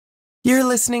You're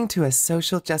listening to a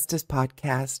social justice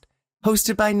podcast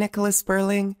hosted by Nicholas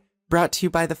Sperling, brought to you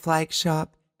by The Flag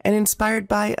Shop, and inspired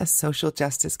by a social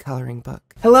justice coloring book.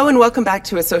 Hello and welcome back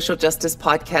to a social justice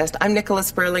podcast. I'm Nicholas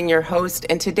Sperling, your host,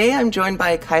 and today I'm joined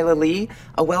by Kyla Lee,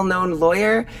 a well-known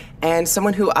lawyer and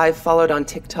someone who I've followed on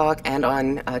TikTok and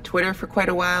on Twitter for quite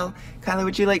a while. Kyla,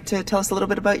 would you like to tell us a little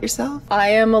bit about yourself? I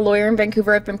am a lawyer in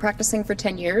Vancouver. I've been practicing for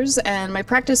 10 years, and my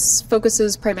practice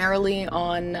focuses primarily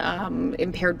on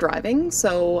impaired driving.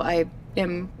 So I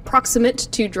am proximate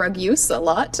to drug use a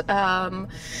lot.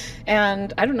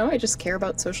 And I don't know, I just care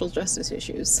about social justice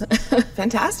issues.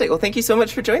 Fantastic. Well, thank you so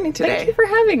much for joining today. Thank you for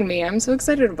having me. I'm so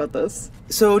excited about this.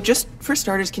 So just for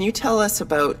starters, can you tell us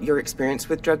about your experience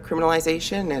with drug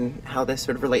criminalization and how this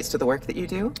sort of relates to the work that you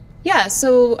do? Yeah,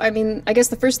 so I mean, I guess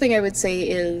the first thing I would say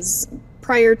is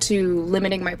prior to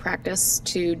limiting my practice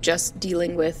to just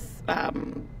dealing with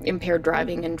impaired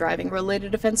driving and driving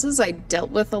related offenses, I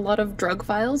dealt with a lot of drug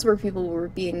files where people were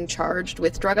being charged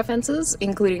with drug offenses,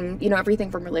 including,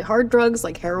 everything from really hard drugs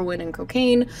like heroin and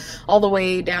cocaine, all the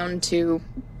way down to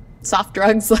soft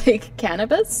drugs like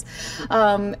cannabis.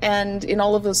 And in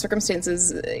all of those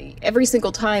circumstances, every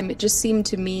single time, it just seemed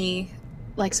to me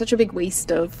like such a big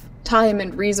waste of time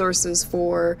and resources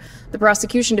for the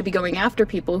prosecution to be going after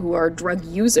people who are drug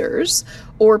users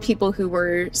or people who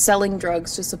were selling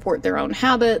drugs to support their own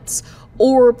habits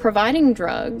or providing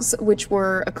drugs which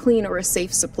were a clean or a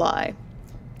safe supply.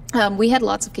 We had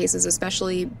lots of cases,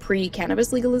 especially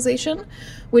pre-cannabis legalization,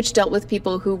 which dealt with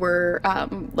people who were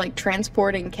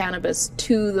transporting cannabis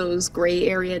to those gray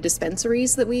area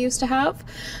dispensaries that we used to have,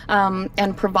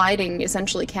 and providing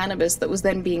essentially cannabis that was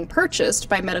then being purchased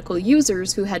by medical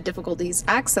users who had difficulties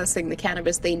accessing the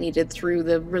cannabis they needed through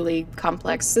the really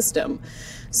complex system.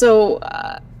 So,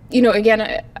 again,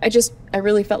 I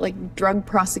really felt like drug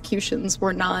prosecutions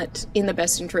were not in the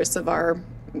best interests of our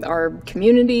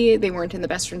community. They weren't in the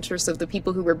best interest of the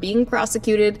people who were being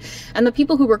prosecuted, and the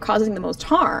people who were causing the most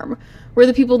harm were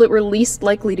the people that were least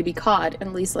likely to be caught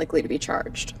and least likely to be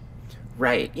charged.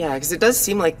 Right, yeah, because it does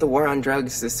seem like the war on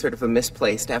drugs is sort of a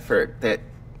misplaced effort that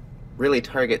really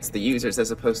targets the users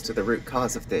as opposed to the root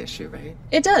cause of the issue, right?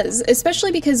 It does,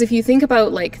 especially because if you think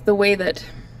about the way that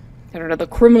the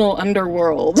criminal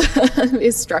underworld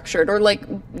is structured, or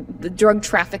the drug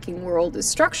trafficking world is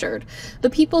structured, the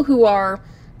people who are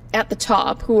at the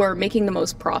top, who are making the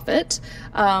most profit,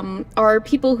 are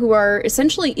people who are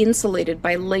essentially insulated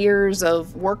by layers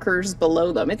of workers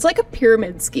below them. It's like a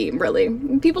pyramid scheme, really.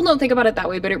 People don't think about it that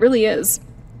way, but it really is.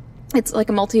 It's like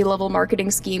a multi-level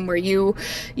marketing scheme where you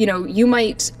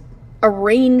might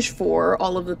arrange for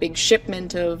all of the big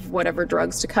shipment of whatever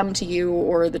drugs to come to you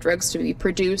or the drugs to be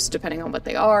produced, depending on what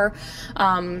they are.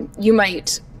 You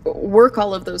might work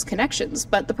all of those connections,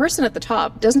 but the person at the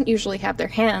top doesn't usually have their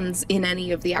hands in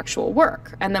any of the actual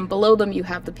work. And then below them, you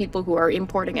have the people who are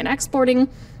importing and exporting,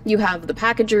 you have the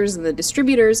packagers and the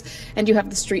distributors, and you have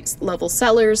the street level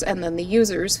sellers, and then the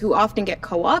users who often get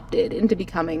co-opted into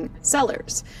becoming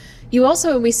sellers.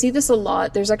 We see this a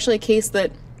lot. There's actually a case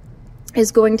that is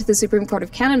going to the Supreme Court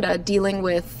of Canada dealing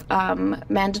with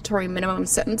mandatory minimum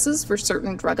sentences for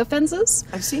certain drug offenses.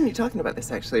 I've seen you talking about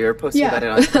this, actually, or posting about it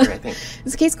on Twitter, I think.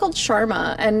 It's a case called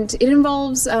Sharma, and it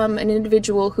involves an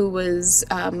individual who was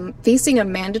facing a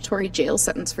mandatory jail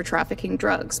sentence for trafficking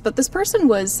drugs. But this person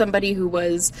was somebody who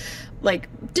was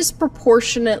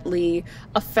disproportionately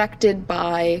affected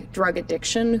by drug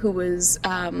addiction, who was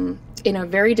in a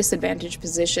very disadvantaged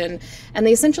position, and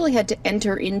they essentially had to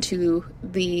enter into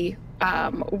the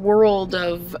world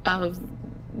of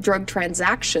drug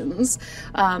transactions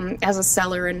as a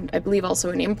seller and I believe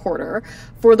also an importer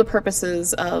for the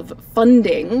purposes of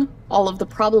funding all of the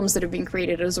problems that have been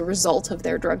created as a result of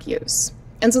their drug use.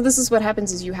 And so this is what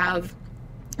happens is you have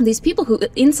these people who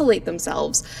insulate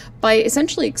themselves by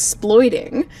essentially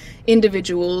exploiting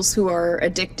individuals who are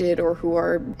addicted or who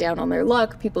are down on their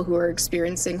luck, people who are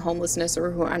experiencing homelessness or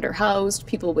who are underhoused,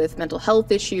 people with mental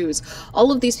health issues.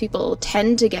 All of these people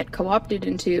tend to get co-opted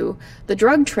into the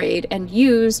drug trade and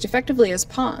used effectively as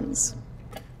pawns.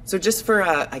 So just for,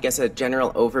 a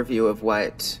general overview of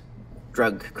what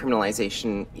drug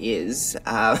criminalization is,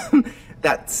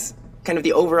 that's kind of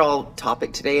the overall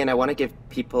topic today, and I want to give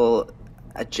people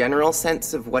a general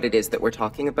sense of what it is that we're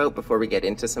talking about before we get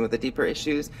into some of the deeper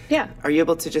issues. Yeah. Are you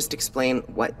able to just explain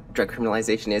what drug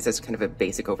criminalization is as kind of a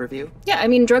basic overview? Yeah, I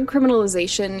mean, drug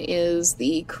criminalization is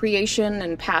the creation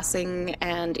and passing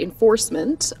and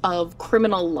enforcement of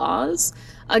criminal laws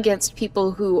against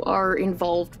people who are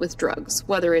involved with drugs,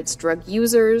 whether it's drug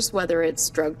users, whether it's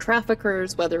drug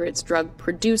traffickers, whether it's drug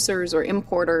producers or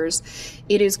importers.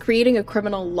 It is creating a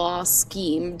criminal law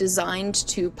scheme designed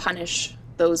to punish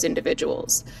those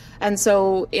individuals. And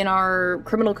so in our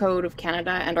Criminal Code of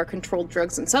Canada and our Controlled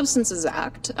Drugs and Substances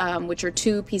Act, which are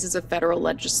two pieces of federal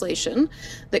legislation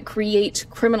that create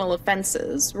criminal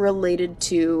offenses related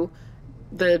to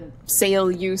the sale,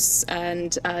 use,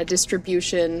 and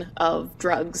distribution of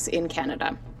drugs in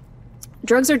Canada.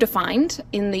 Drugs are defined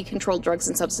in the Controlled Drugs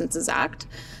and Substances Act.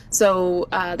 So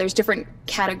there's different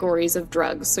categories of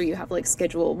drugs. So you have like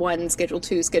Schedule 1, Schedule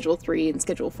 2, Schedule 3, and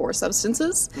Schedule 4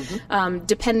 substances.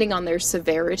 Depending on their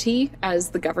severity as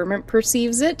the government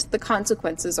perceives it, the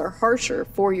consequences are harsher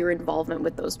for your involvement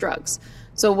with those drugs.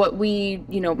 So what we,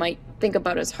 might think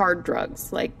about as hard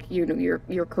drugs, like,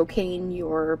 your cocaine,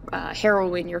 your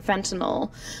heroin, your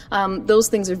fentanyl, those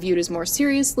things are viewed as more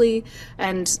seriously,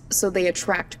 and so they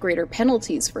attract greater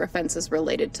penalties for offenses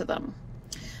related to them.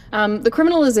 The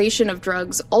criminalization of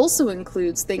drugs also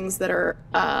includes things that are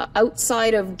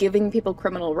outside of giving people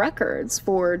criminal records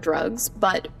for drugs,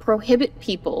 but prohibit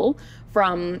people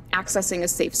from accessing a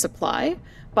safe supply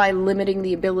by limiting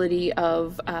the ability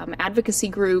of advocacy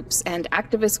groups and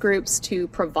activist groups to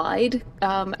provide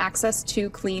access to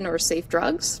clean or safe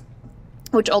drugs,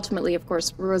 which ultimately, of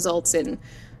course, results in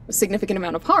a significant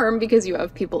amount of harm because you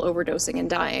have people overdosing and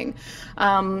dying.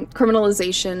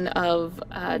 Criminalization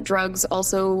of drugs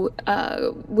also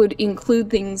would include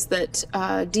things that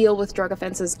deal with drug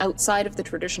offenses outside of the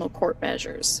traditional court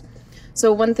measures.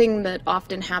 So one thing that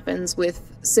often happens with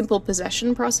simple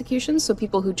possession prosecutions, so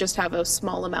people who just have a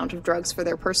small amount of drugs for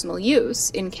their personal use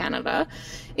in Canada,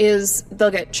 is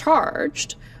they'll get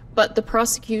charged, but the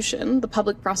prosecution, the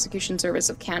Public Prosecution Service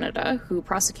of Canada, who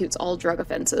prosecutes all drug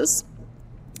offenses,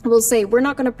 will say, we're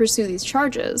not going to pursue these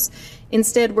charges.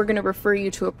 Instead, we're going to refer you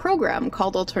to a program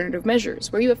called Alternative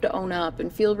Measures, where you have to own up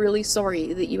and feel really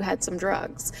sorry that you had some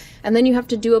drugs. And then you have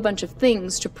to do a bunch of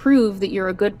things to prove that you're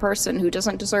a good person who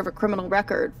doesn't deserve a criminal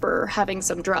record for having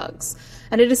some drugs.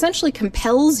 And it essentially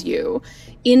compels you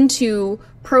into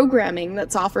programming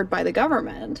that's offered by the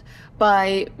government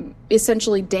by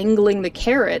essentially dangling the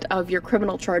carrot of your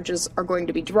criminal charges are going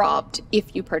to be dropped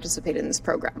if you participate in this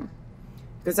program.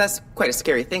 Because that's quite a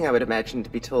scary thing, I would imagine, to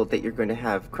be told that you're going to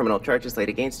have criminal charges laid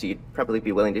against you. You'd probably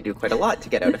be willing to do quite a lot to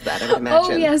get out of that, I would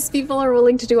imagine. Oh, yes, people are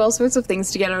willing to do all sorts of things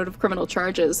to get out of criminal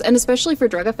charges, and especially for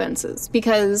drug offenses,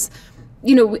 because,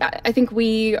 I think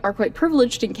we are quite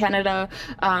privileged in Canada.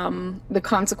 The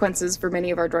consequences for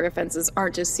many of our drug offenses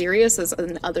aren't as serious as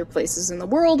in other places in the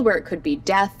world, where it could be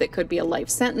death, it could be a life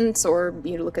sentence, or,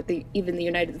 look at even the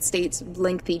United States,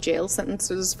 lengthy jail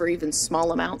sentences for even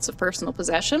small amounts of personal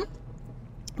possession.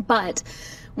 But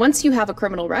once you have a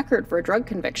criminal record for a drug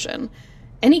conviction,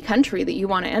 any country that you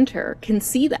want to enter can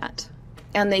see that,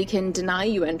 and they can deny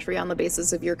you entry on the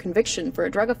basis of your conviction for a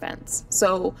drug offense.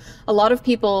 So a lot of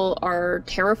people are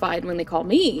terrified when they call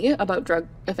me about drug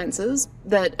offenses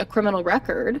that a criminal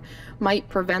record might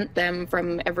prevent them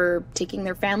from ever taking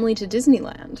their family to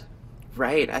Disneyland.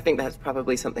 Right. I think that's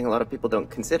probably something a lot of people don't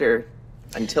consider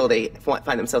until they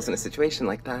find themselves in a situation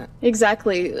like that.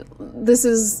 Exactly. This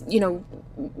is,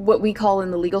 what we call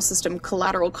in the legal system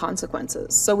collateral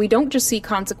consequences. So we don't just see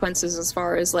consequences as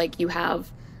far as like you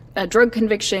have a drug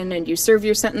conviction and you serve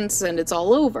your sentence and it's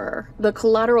all over. The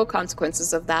collateral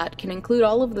consequences of that can include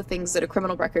all of the things that a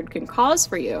criminal record can cause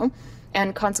for you,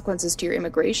 and consequences to your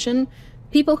immigration.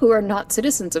 People who are not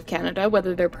citizens of Canada,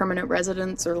 whether they're permanent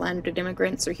residents or landed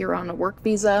immigrants or here on a work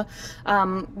visa,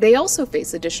 they also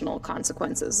face additional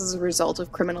consequences as a result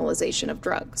of criminalization of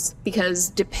drugs. Because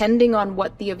depending on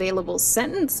what the available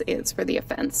sentence is for the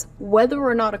offense, whether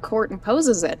or not a court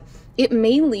imposes it, it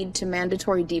may lead to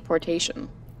mandatory deportation.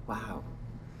 Wow.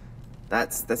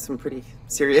 That's some pretty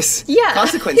serious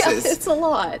consequences. consequences. It's a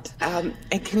lot.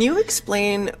 And can you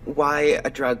explain why a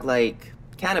drug like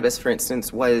cannabis, for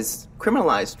instance, was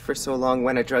criminalized for so long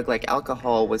when a drug like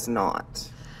alcohol was not?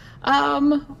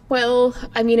 Well,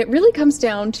 it really comes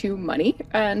down to money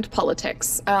and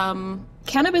politics.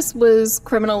 Cannabis was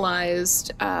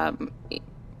criminalized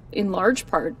in large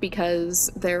part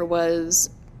because there was,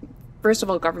 first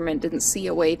of all, government didn't see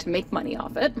a way to make money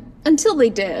off it until they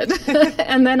did.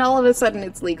 And then all of a sudden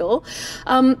it's legal.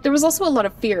 There was also a lot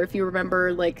of fear. If you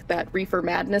remember like that Reefer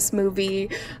Madness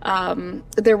movie,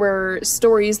 there were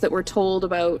stories that were told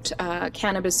about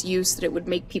cannabis use, that it would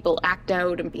make people act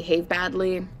out and behave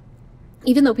badly.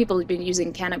 even though people had been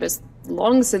using cannabis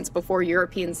long since before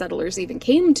European settlers even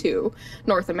came to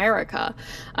North America,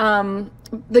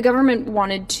 the government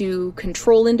wanted to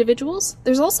control individuals.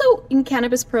 There's also, in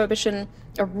cannabis prohibition,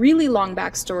 a really long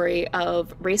backstory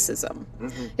of racism.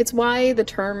 It's why the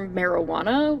term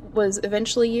marijuana was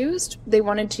eventually used. They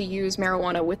wanted to use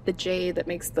marijuana with the J that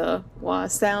makes the wah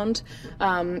sound,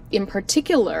 in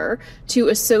particular to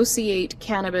associate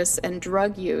cannabis and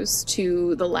drug use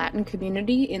to the Latin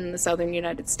community in the southern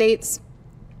United States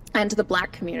and to the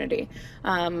Black community,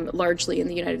 largely in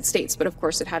the United States, but of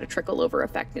course it had a trickle-over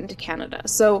effect into Canada.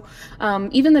 So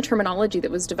even the terminology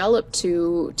that was developed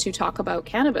to talk about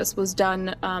cannabis was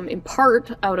done in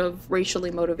part out of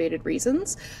racially motivated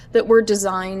reasons that were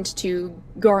designed to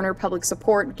garner public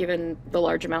support, given the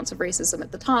large amounts of racism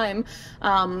at the time,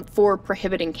 for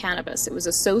prohibiting cannabis. It was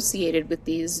associated with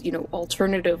these,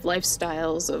 alternative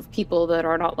lifestyles of people that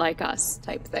are not like us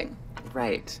type thing.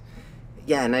 Right.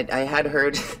 Yeah, and I had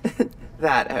heard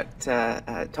that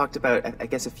talked about, I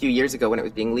guess, a few years ago when it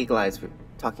was being legalized,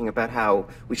 talking about how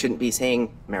we shouldn't be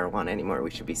saying marijuana anymore.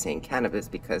 We should be saying cannabis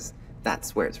because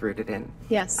that's where it's rooted in.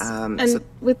 Yes.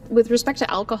 With respect to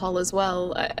alcohol as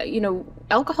well,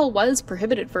 alcohol was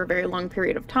prohibited for a very long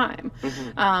period of time.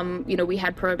 We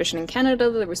had prohibition in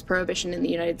Canada, there was prohibition in the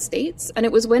United States, and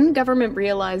it was when government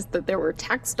realized that there were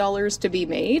tax dollars to be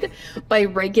made by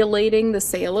regulating the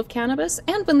sale of cannabis,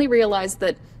 and when they realized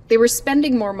that they were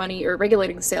spending more money, or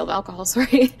regulating the sale of alcohol,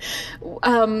 sorry. It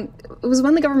was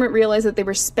when the government realized that they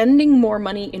were spending more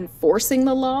money enforcing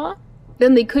the law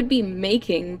than they could be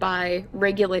making by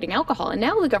regulating alcohol. And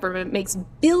now the government makes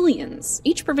billions.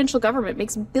 Each provincial government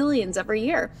makes billions every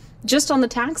year just on the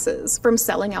taxes from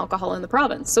selling alcohol in the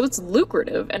province. So it's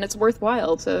lucrative and it's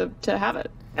worthwhile to have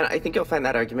it. And I think you'll find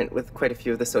that argument with quite a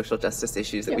few of the social justice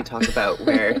issues that we talk about,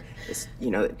 where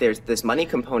there's this money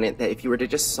component that if you were to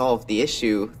just solve the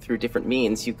issue through different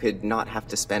means, you could not have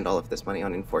to spend all of this money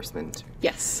on enforcement.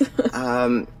 Yes.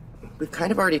 We've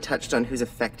kind of already touched on who's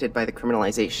affected by the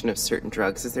criminalization of certain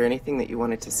drugs. Is there anything that you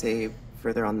wanted to say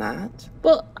further on that?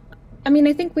 Well,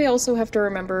 I think we also have to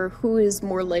remember who is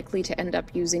more likely to end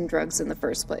up using drugs in the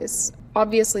first place.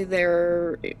 Obviously,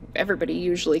 everybody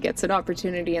usually gets an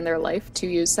opportunity in their life to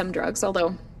use some drugs,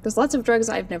 although there's lots of drugs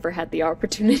I've never had the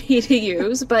opportunity to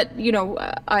use, but,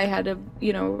 I had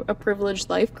a privileged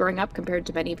life growing up compared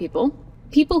to many people.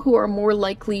 People who are more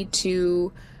likely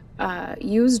to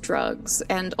use drugs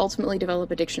and ultimately develop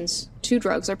addictions to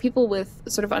drugs are people with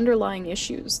sort of underlying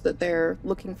issues that they're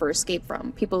looking for escape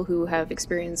from. People who have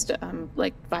experienced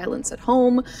violence at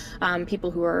home,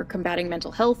 people who are combating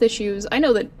mental health issues. I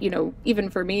know that, even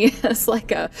for me as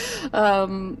like a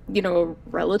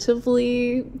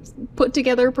relatively put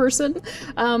together person,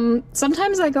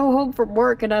 sometimes I go home from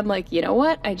work and I'm like, you know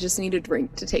what? I just need a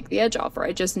drink to take the edge off, or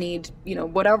I just need,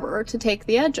 whatever to take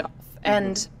the edge off.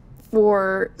 And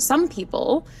for some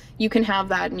people, you can have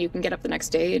that and you can get up the next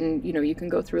day and, you can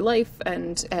go through life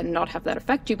and not have that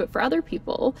affect you. But for other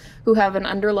people who have an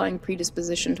underlying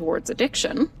predisposition towards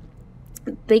addiction,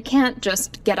 they can't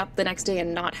just get up the next day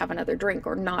and not have another drink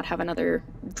or not have another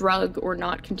drug or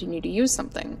not continue to use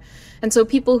something. And so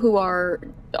people who are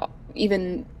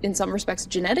even in some respects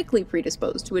genetically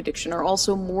predisposed to addiction are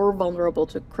also more vulnerable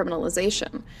to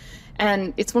criminalization.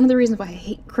 And it's one of the reasons why I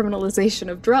hate criminalization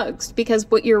of drugs, because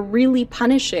what you're really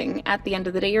punishing at the end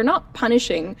of the day, you're not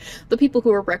punishing the people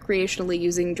who are recreationally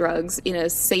using drugs in a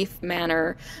safe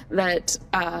manner that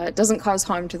doesn't cause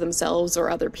harm to themselves or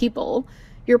other people.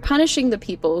 You're punishing the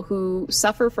people who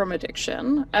suffer from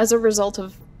addiction as a result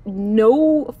of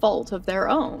no fault of their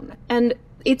own. And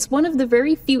it's one of the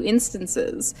very few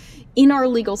instances in our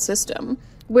legal system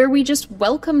where we just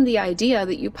welcome the idea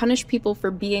that you punish people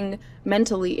for being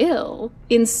mentally ill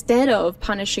instead of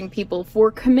punishing people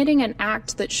for committing an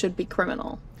act that should be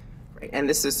criminal. Right. And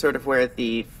this is sort of where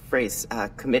the phrase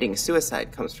committing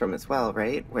suicide comes from as well,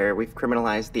 right? Where we've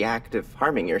criminalized the act of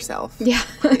harming yourself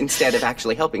instead of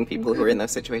actually helping people who are in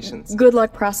those situations. Good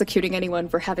luck prosecuting anyone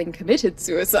for having committed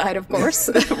suicide, of course.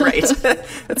 Right.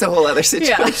 That's a whole other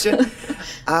situation.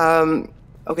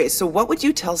 Okay, so what would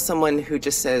you tell someone who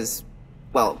just says,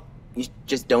 well, you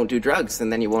just don't do drugs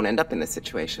and then you won't end up in this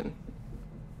situation?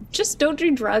 Just don't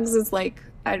do drugs is like,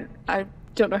 I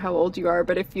don't know how old you are,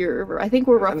 but if I think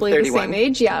we're roughly the same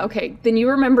age. Yeah, okay. Then you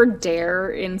remember DARE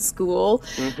in school,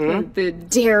 the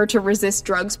Dare to Resist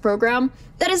Drugs program.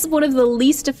 That is one of the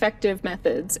least effective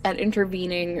methods at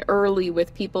intervening early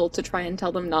with people to try and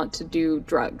tell them not to do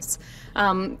drugs.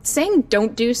 Saying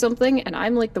don't do something, and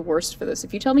I'm like the worst for this.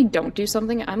 If you tell me don't do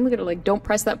something, I'm gonna don't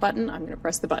press that button, I'm gonna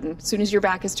press the button. As soon as your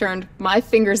back is turned, my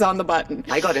finger's on the button.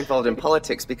 I got involved in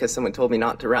politics because someone told me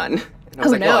not to run. And I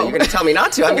was well, you're going to tell me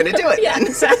not to. I'm going to do it. Yeah,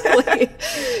 exactly.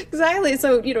 Exactly.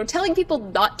 So, telling people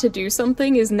not to do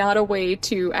something is not a way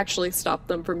to actually stop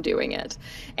them from doing it.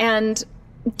 And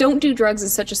don't do drugs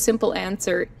is such a simple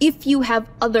answer if you have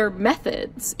other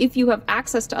methods, if you have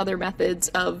access to other methods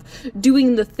of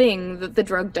doing the thing that the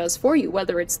drug does for you,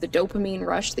 whether it's the dopamine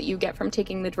rush that you get from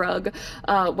taking the drug,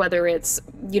 whether it's,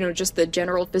 just the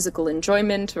general physical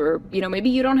enjoyment, or,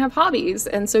 maybe you don't have hobbies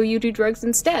and so you do drugs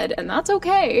instead, and that's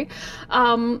okay.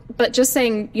 But just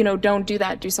saying, don't do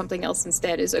that, do something else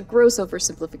instead is a gross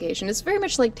oversimplification. It's very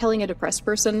much like telling a depressed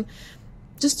person,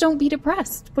 just don't be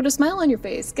depressed. Put a smile on your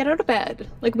face. Get out of bed.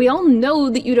 Like, we all know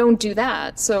that you don't do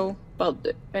that. So, well,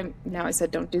 now I said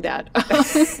don't do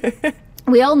that.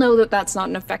 We all know that that's not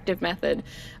an effective method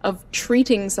of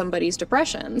treating somebody's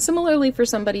depression. Similarly, for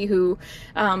somebody who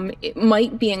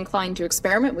might be inclined to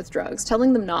experiment with drugs,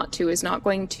 telling them not to is not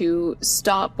going to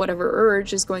stop whatever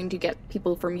urge is going to get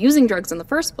people from using drugs in the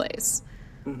first place.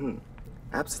 Mm-hmm.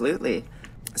 Absolutely.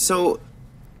 So,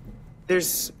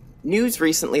 there's news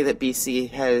recently that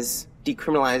BC has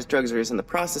decriminalized drugs, or is in the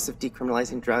process of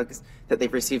decriminalizing drugs, that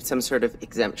they've received some sort of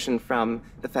exemption from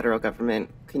the federal government.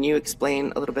 Can you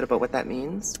explain a little bit about what that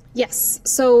means? Yes.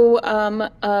 So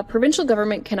a provincial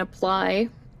government can apply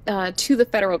to the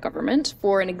federal government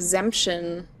for an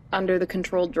exemption under the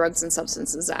Controlled Drugs and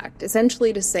Substances Act,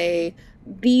 essentially to say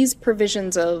these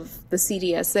provisions of the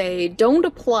CDSA don't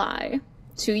apply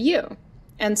to you.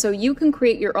 And so you can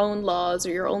create your own laws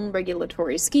or your own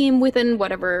regulatory scheme within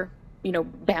whatever,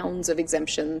 bounds of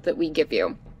exemption that we give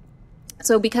you.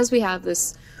 So because we have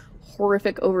this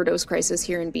horrific overdose crisis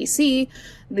here in BC,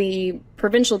 the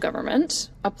provincial government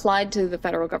applied to the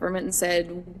federal government and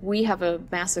said, we have a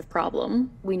massive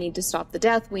problem. We need to stop the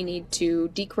death. We need to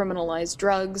decriminalize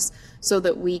drugs so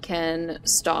that we can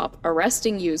stop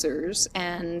arresting users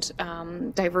and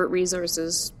divert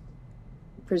resources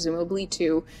presumably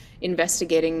to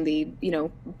investigating the,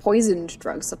 poisoned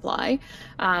drug supply,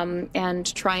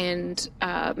 and try and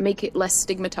make it less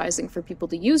stigmatizing for people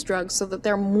to use drugs so that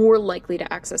they're more likely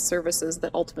to access services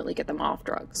that ultimately get them off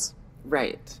drugs.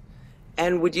 Right.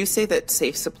 And would you say that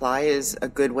safe supply is a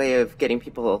good way of getting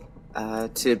people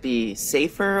to be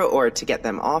safer, or to get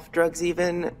them off drugs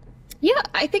even? Yeah,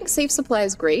 I think safe supply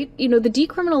is great. The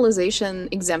decriminalization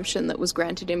exemption that was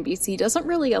granted in BC doesn't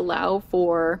really allow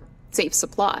for safe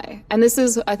supply. And this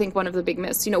is, I think, one of the big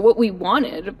myths. What we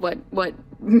wanted, what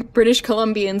British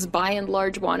Columbians by and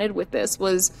large wanted with this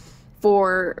was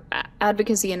for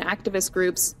advocacy and activist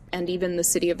groups, and even the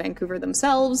city of Vancouver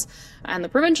themselves and the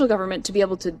provincial government, to be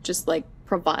able to just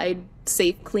provide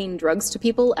safe, clean drugs to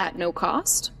people at no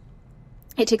cost.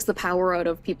 It takes the power out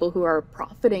of people who are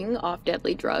profiting off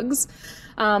deadly drugs.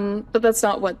 But that's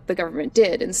not what the government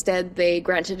did. Instead, they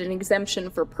granted an exemption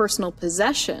for personal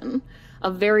possession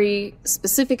of very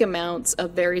specific amounts of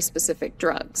very specific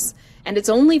drugs. And it's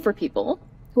only for people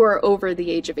who are over the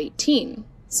age of 18.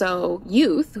 So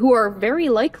youth, who are very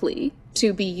likely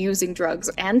to be using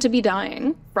drugs and to be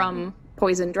dying from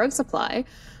poison drug supply,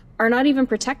 are not even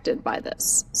protected by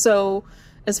this. So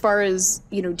as far as,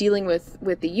 dealing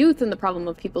with the youth and the problem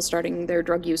of people starting their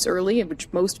drug use early,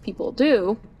 which most people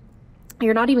do,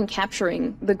 you're not even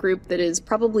capturing the group that is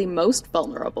probably most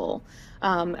vulnerable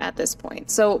at this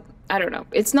point. So I don't know.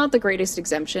 It's not the greatest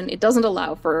exemption. It doesn't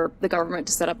allow for the government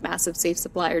to set up massive safe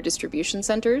supply or distribution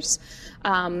centers.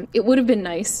 It would have been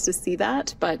nice to see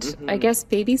that, but I guess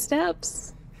baby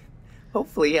steps.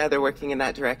 Hopefully, yeah, they're working in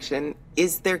that direction.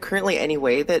 Is there currently any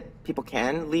way that people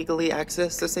can legally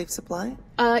access a safe supply?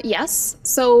 Yes.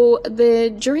 So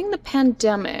during the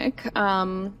pandemic,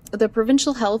 the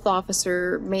provincial health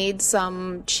officer made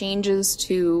some changes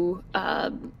to,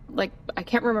 I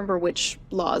can't remember which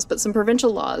laws, but some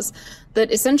provincial laws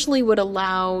that essentially would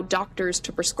allow doctors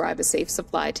to prescribe a safe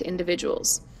supply to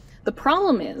individuals. The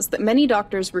problem is that many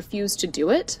doctors refuse to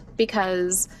do it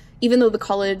because even though the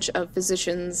College of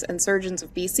Physicians and Surgeons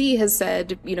of BC has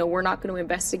said, we're not going to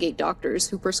investigate doctors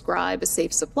who prescribe a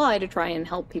safe supply to try and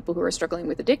help people who are struggling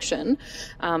with addiction,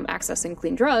 accessing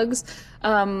clean drugs,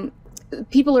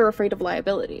 people are afraid of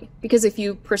liability. Because if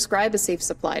you prescribe a safe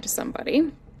supply to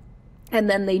somebody, and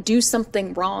then they do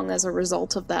something wrong as a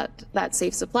result of that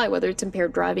safe supply, whether it's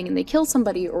impaired driving and they kill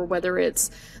somebody, or whether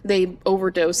it's they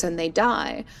overdose and they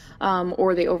die,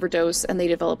 or they overdose and they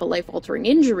develop a life-altering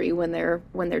injury when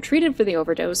they're treated for the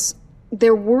overdose,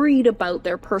 they're worried about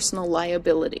their personal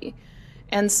liability.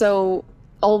 And so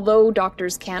although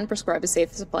doctors can prescribe a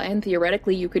safe supply, and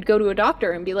theoretically you could go to a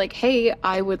doctor and be like, hey,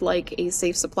 I would like a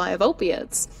safe supply of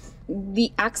opiates,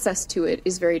 the access to it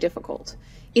is very difficult.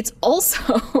 It's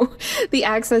also, the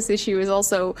access issue is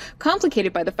also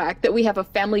complicated by the fact that we have a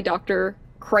family doctor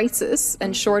crisis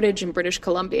and shortage in British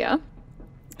Columbia.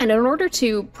 And in order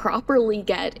to properly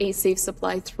get a safe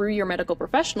supply through your medical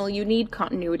professional, you need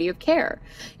continuity of care.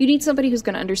 You need somebody who's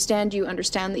going to understand you,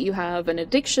 understand that you have an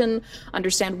addiction,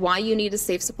 understand why you need a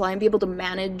safe supply, and be able to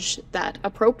manage that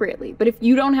appropriately. But if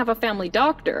you don't have a family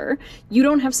doctor, you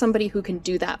don't have somebody who can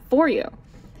do that for you.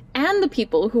 And the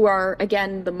people who are,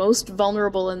 again, the most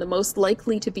vulnerable and the most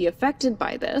likely to be affected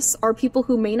by this are people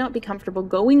who may not be comfortable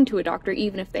going to a doctor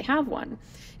even if they have one.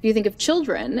 If you think of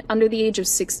children under the age of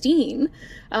 16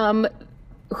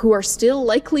 who are still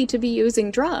likely to be using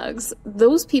drugs,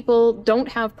 those people don't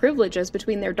have privileges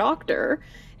between their doctor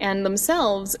and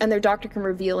themselves, and their doctor can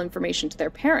reveal information to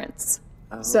their parents.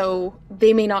 Oh. So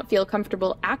they may not feel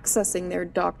comfortable accessing their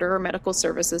doctor or medical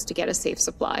services to get a safe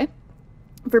supply.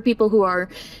 For people who are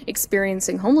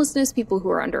experiencing homelessness, people who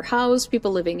are underhoused,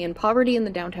 people living in poverty in the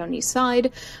downtown east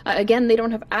side, again, they don't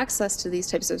have access to these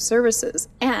types of services.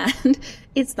 And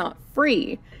it's not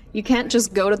free. You can't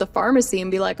just go to the pharmacy and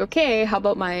be like, okay, how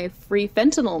about my free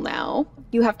fentanyl now?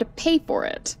 You have to pay for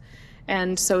it.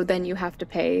 And so then you have to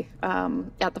pay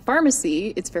at the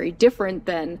pharmacy. It's very different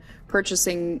than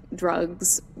purchasing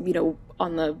drugs,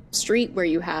 on the street where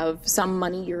you have some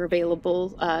money you're available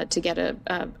to get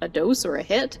a dose or a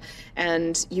hit,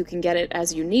 and you can get it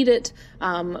as you need it.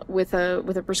 With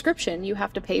a prescription, you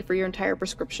have to pay for your entire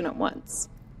prescription at once.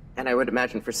 And I would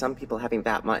imagine for some people having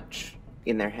that much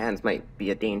in their hands might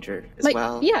be a danger as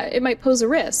well. Yeah, it might pose a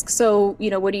risk. So,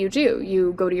 what do?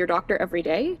 You go to your doctor every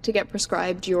day to get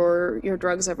prescribed your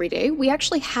drugs every day. We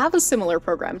actually have a similar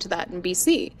program to that in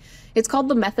BC. It's called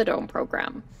the methadone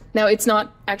program. Now, it's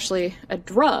not actually a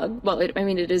drug. Well, it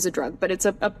is a drug, but it's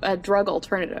a drug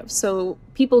alternative. So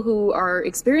people who are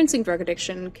experiencing drug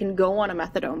addiction can go on a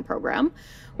methadone program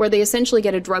where they essentially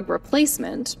get a drug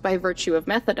replacement by virtue of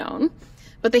methadone.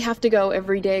 But they have to go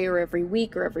every day or every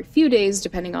week or every few days,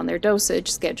 depending on their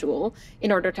dosage schedule,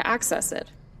 in order to access it.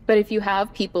 But if you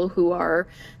have people who are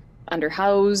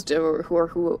underhoused or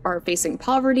who are facing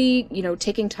poverty,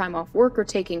 taking time off work or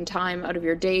taking time out of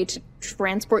your day to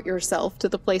transport yourself to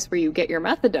the place where you get your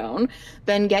methadone,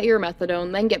 then get your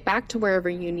methadone, then get back to wherever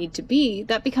you need to be,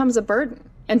 that becomes a burden.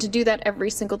 And to do that every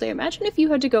single day, imagine if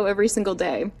you had to go every single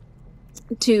day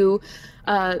to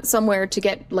somewhere to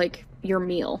get your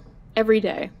meal. Every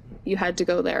day you had to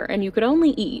go there, and you could only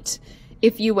eat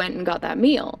if you went and got that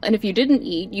meal. And if you didn't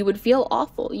eat, you would feel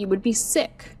awful. You would be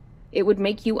sick. It would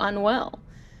make you unwell.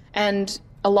 And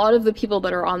a lot of the people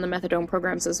that are on the methadone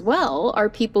programs as well are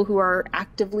people who are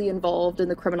actively involved in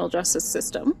the criminal justice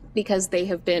system because they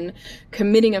have been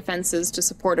committing offenses to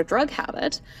support a drug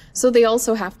habit. So they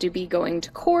also have to be going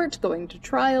to court, going to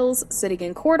trials, sitting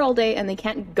in court all day, and they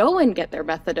can't go and get their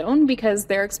methadone because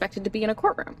they're expected to be in a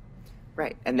courtroom.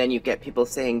 Right. And then you get people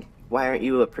saying, why aren't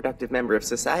you a productive member of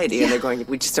society? Yeah. And they're going,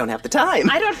 we just don't have the time.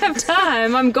 I don't have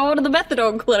time. I'm going to the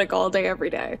methadone clinic all day, every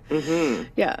day. Mm-hmm.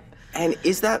 Yeah. And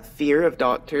is that fear of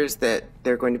doctors that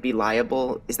they're going to be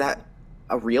liable, is that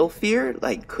a real fear?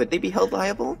 Could they be held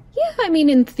liable? Yeah,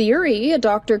 in theory, a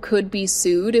doctor could be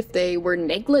sued if they were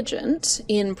negligent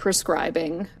in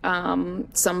prescribing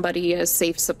somebody a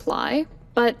safe supply.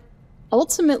 But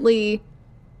ultimately,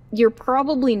 you're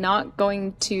probably not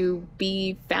going to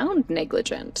be found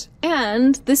negligent.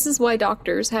 And this is why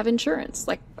doctors have insurance.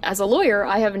 As a lawyer,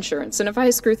 I have insurance. And if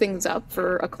I screw things up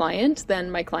for a client, then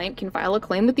my client can file a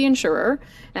claim with the insurer,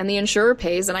 and the insurer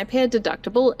pays, and I pay a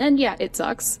deductible. And yeah, it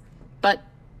sucks, but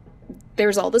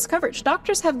there's all this coverage.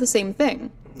 Doctors have the same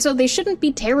thing. So they shouldn't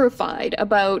be terrified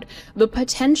about the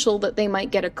potential that they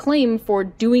might get a claim for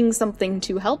doing something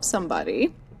to help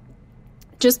somebody,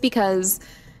 just because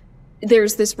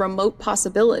there's this remote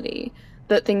possibility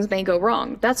that things may go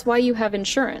wrong. That's why you have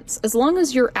insurance. As long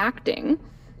as you're acting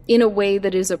in a way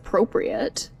that is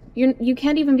appropriate, you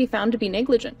can't even be found to be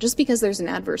negligent. Just because there's an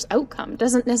adverse outcome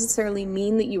doesn't necessarily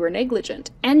mean that you were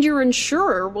negligent. And your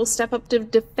insurer will step up to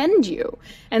defend you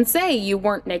and say you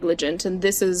weren't negligent and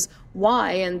this is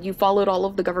why, and you followed all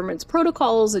of the government's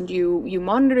protocols and you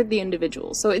monitored the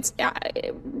individual. So it's,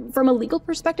 from a legal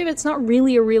perspective, it's not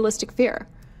really a realistic fear.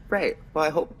 Right. Well, I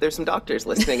hope there's some doctors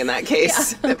listening in that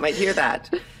case that might hear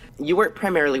that. You work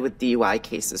primarily with DUI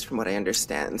cases, from what I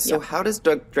understand. So how does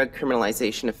drug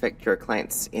criminalization affect your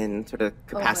clients in sort of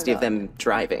capacity of them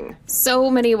driving? So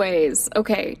many ways.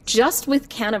 Okay, just with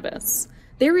cannabis,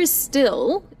 there is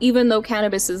still, even though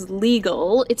cannabis is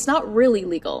legal, it's not really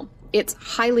legal. It's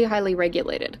highly, highly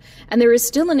regulated. And there is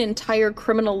still an entire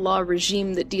criminal law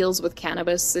regime that deals with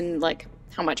cannabis and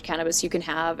how much cannabis you can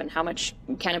have and how much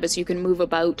cannabis you can move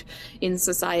about in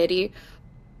society.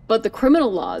 But the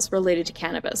criminal laws related to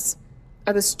cannabis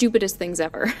are the stupidest things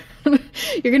ever.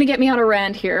 You're gonna get me on a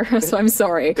rant here, so I'm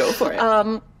sorry. Go for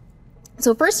it.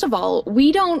 So first of all,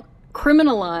 we don't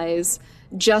criminalize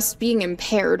just being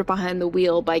impaired behind the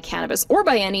wheel by cannabis or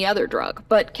by any other drug,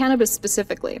 but cannabis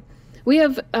specifically. We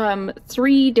have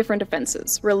 3 different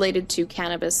offenses related to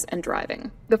cannabis and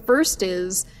driving. The first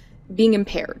is being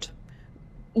impaired.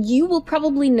 You will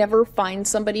probably never find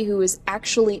somebody who is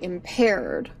actually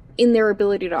impaired in their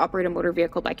ability to operate a motor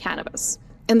vehicle by cannabis.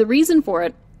 And the reason for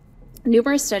it,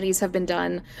 numerous studies have been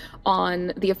done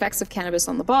on the effects of cannabis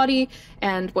on the body,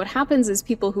 and what happens is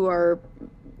people who are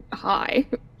high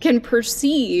can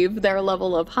perceive their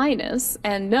level of highness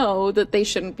and know that they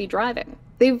shouldn't be driving.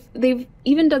 They've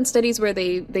even done studies where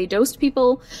they dosed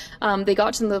people, they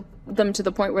got them to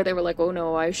the point where they were like, oh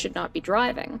no, I should not be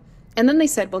driving. And then they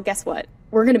said, well, guess what?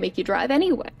 We're going to make you drive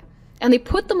anyway. And they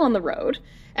put them on the road,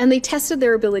 and they tested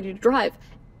their ability to drive.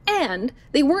 And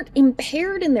they weren't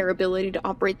impaired in their ability to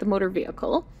operate the motor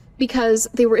vehicle because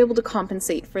they were able to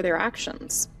compensate for their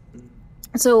actions.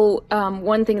 So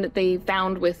one thing that they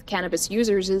found with cannabis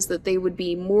users is that they would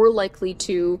be more likely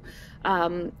to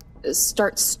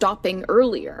start stopping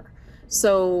earlier.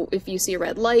 So if you see a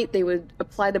red light, they would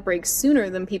apply the brakes sooner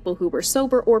than people who were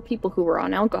sober or people who were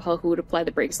on alcohol who would apply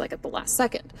the brakes like at the last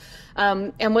second.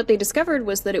 And what they discovered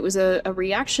was that it was a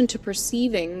reaction to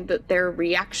perceiving that their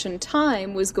reaction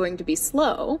time was going to be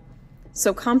slow,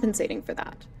 so compensating for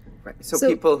that. Right. So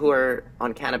people who are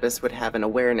on cannabis would have an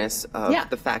awareness of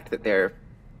the fact that they're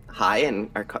high and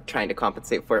are trying to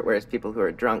compensate for it, whereas people who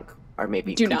are drunk are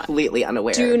maybe completely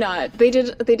unaware. Do not. They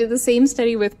did the same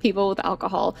study with people with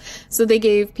alcohol. So they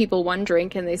gave people 1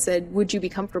 drink and they said, would you be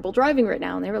comfortable driving right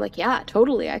now? And they were like, yeah,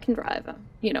 totally, I can drive.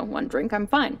 1 drink, I'm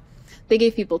fine. They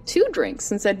gave people 2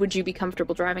 drinks and said, would you be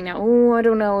comfortable driving now? Oh, I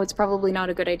don't know, it's probably not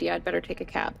a good idea, I'd better take a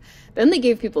cab. Then they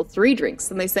gave people 3 drinks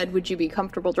and they said, would you be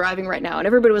comfortable driving right now? And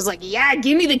everybody was like, yeah,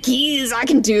 give me the keys, I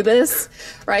can do this,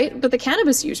 right? But the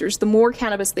cannabis users, the more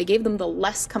cannabis they gave them, the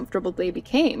less comfortable they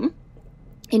became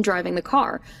in driving the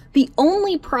car. The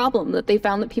only problem that they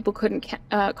found that people couldn't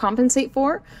compensate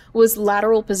for was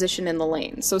lateral position in the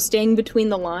lane. So staying between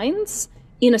the lines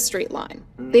in a straight line.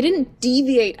 They didn't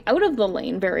deviate out of the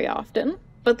lane very often,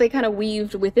 but they kind of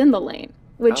weaved within the lane,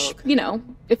 which,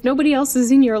 if nobody else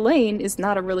is in your lane, is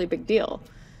not a really big deal.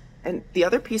 And the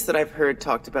other piece that I've heard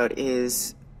talked about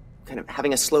is kind of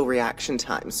having a slow reaction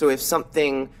time. So if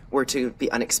something were to be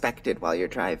unexpected while you're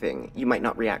driving, you might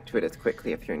not react to it as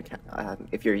quickly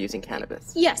if you're using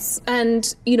cannabis. Yes,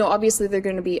 and obviously there are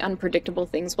going to be unpredictable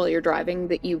things while you're driving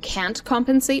that you can't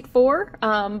compensate for.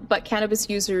 But cannabis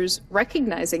users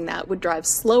recognizing that would drive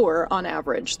slower on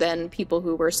average than people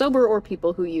who were sober or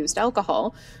people who used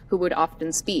alcohol, who would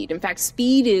often speed. In fact,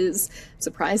 speed is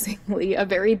surprisingly a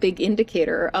very big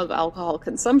indicator of alcohol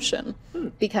consumption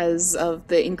because of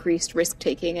the increased risk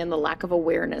taking and the lack of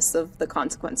awareness of the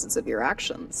consequences of your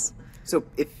actions. So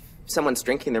if someone's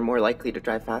drinking, they're more likely to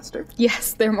drive faster?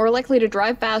 Yes, they're more likely to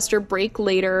drive faster, brake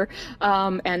later,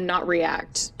 and not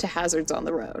react to hazards on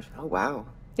the road. Oh, wow.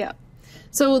 Yeah.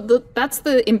 So that's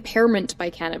the impairment by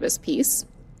cannabis piece.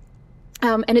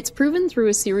 And it's proven through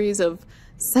a series of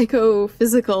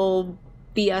psychophysical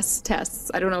BS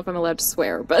tests. I don't know if I'm allowed to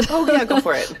swear, but... Oh, yeah, go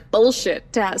for it.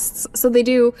 Bullshit tests. So they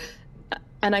do,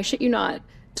 and I shit you not,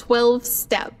 12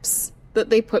 steps that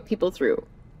they put people through.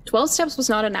 12 steps was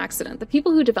not an accident. The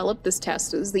people who developed this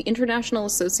test is the International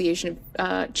Association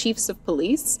of Chiefs of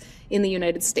Police in the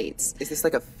United States. Is this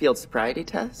like a field sobriety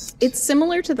test? It's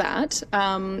similar to that.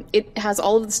 It has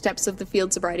all of the steps of the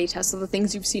field sobriety test, so the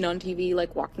things you've seen on TV,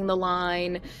 like walking the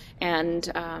line and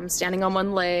standing on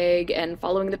one leg and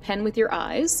following the pen with your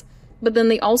eyes. But then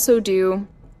they also do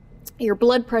your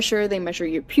blood pressure, they measure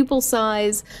your pupil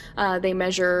size, they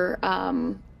measure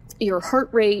your heart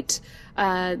rate,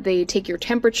 they take your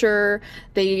temperature,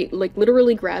 they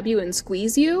literally grab you and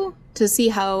squeeze you to see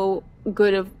how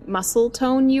good of muscle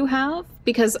tone you have,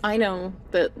 because I know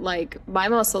that my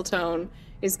muscle tone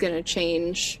is gonna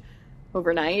change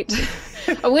overnight.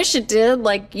 I wish it did,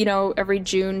 every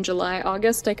June, July,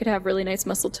 August I could have really nice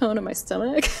muscle tone in my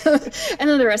stomach and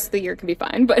then the rest of the year can be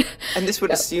fine. But and this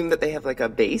would assume that they have a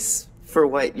base for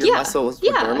what your muscles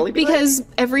would normally be because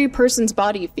every person's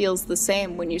body feels the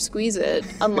same when you squeeze it,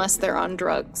 unless they're on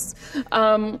drugs.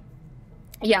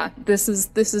 This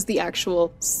is the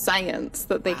actual science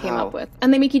that they came up with.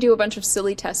 And they make you do a bunch of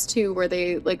silly tests too, where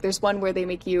they, there's one where they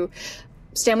make you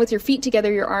stand with your feet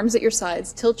together, your arms at your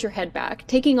sides, tilt your head back,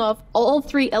 taking off all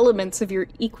 3 elements of your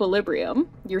equilibrium,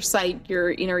 your sight,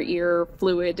 your inner ear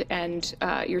fluid, and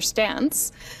your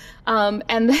stance. And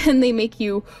then they make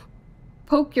you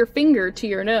poke your finger to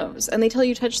your nose, and they tell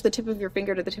you touch the tip of your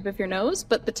finger to the tip of your nose,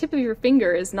 but the tip of your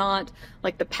finger is not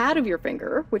like the pad of your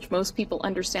finger, which most people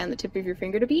understand the tip of your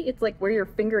finger to be. It's like where your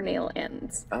fingernail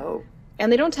ends. Oh.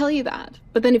 And they don't tell you that.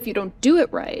 But then if you don't do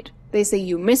it right, they say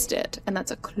you missed it, and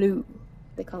that's a clue.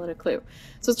 They call it a clue.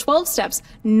 So it's 12 steps,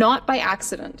 not by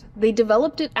accident. They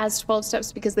developed it as 12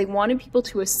 steps because they wanted people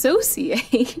to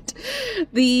associate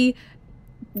the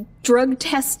drug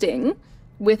testing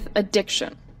with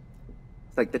addiction.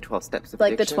 It's like the 12 steps of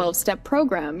like addiction? the 12-step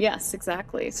program. Yes,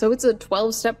 exactly. So it's a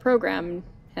 12-step program,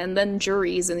 and then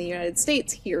juries in the United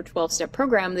States hear 12-step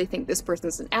program. They think this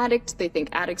person's an addict. They think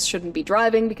addicts shouldn't be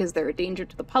driving because they're a danger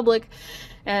to the public.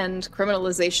 And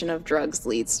criminalization of drugs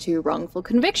leads to wrongful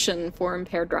conviction for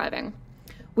impaired driving.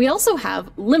 We also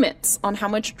have limits on how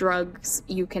much drugs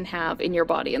you can have in your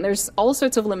body. And there's all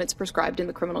sorts of limits prescribed in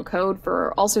the criminal code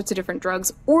for all sorts of different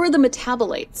drugs, or the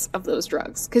metabolites of those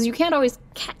drugs, because you can't always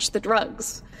catch the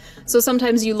drugs. So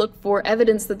sometimes you look for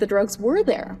evidence that the drugs were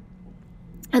there.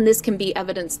 And this can be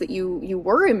evidence that you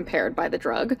were impaired by the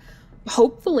drug,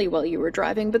 hopefully while you were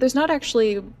driving, but there's not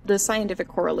actually the scientific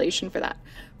correlation for that.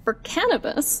 For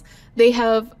cannabis, they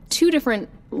have two different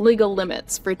legal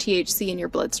limits for THC in your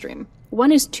bloodstream.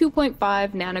 One is 2.5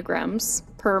 nanograms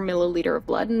per milliliter of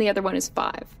blood, and the other one is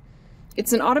 5.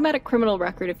 It's an automatic criminal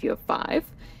record if you have 5.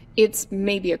 It's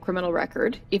maybe a criminal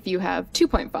record if you have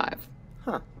 2.5.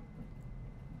 Huh.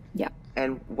 Yeah.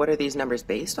 And what are these numbers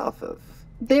based off of?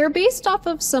 They're based off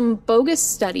of some bogus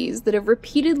studies that have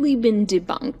repeatedly been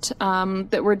debunked,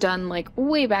 that were done like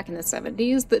way back in the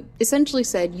 70s, that essentially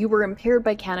said you were impaired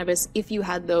by cannabis if you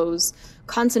had those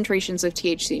concentrations of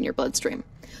THC in your bloodstream.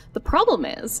 The problem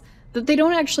is that they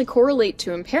don't actually correlate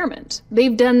to impairment.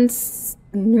 They've done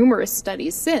numerous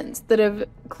studies since that have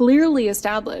clearly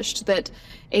established that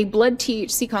a blood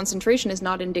THC concentration is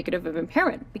not indicative of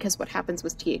impairment, because what happens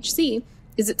with THC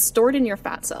is it's stored in your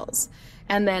fat cells,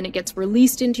 and then it gets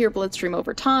released into your bloodstream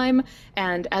over time,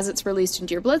 and as it's released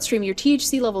into your bloodstream, your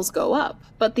THC levels go up,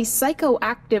 but the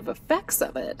psychoactive effects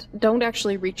of it don't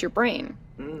actually reach your brain.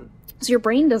 So your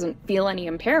brain doesn't feel any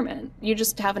impairment. You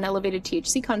just have an elevated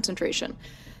THC concentration.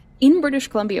 In British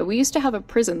Columbia, we used to have a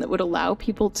prison that would allow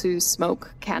people to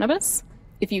smoke cannabis,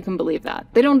 if you can believe that.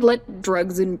 They don't let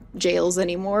drugs in jails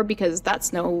anymore because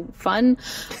that's no fun.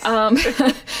 How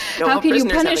can you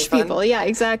punish people? Yeah,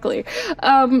 exactly.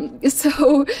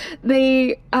 So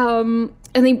they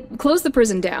closed the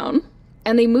prison down,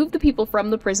 and they moved the people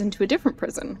from the prison to a different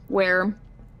prison where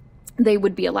they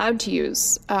would be allowed to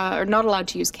use, or not allowed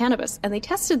to use cannabis. And they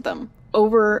tested them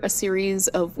over a series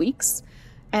of weeks.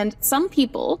 And some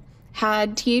people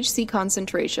had THC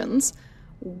concentrations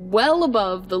well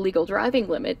above the legal driving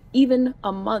limit, even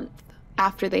a month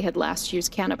after they had last used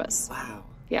cannabis. Wow.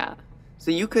 Yeah.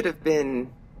 So you could have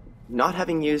been not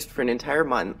having used for an entire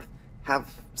month, have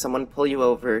someone pull you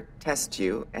over, test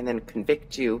you, and then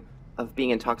convict you of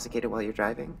being intoxicated while you're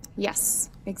driving? Yes,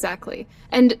 exactly.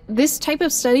 And this type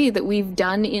of study that we've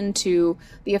done into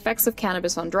the effects of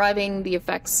cannabis on driving, the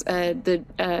effects, the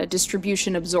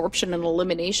distribution, absorption, and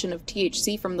elimination of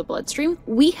THC from the bloodstream,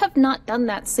 we have not done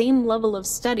that same level of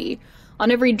study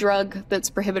on every drug that's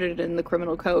prohibited in the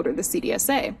criminal code or the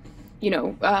CDSA. You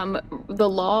know, the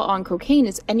law on cocaine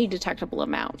is any detectable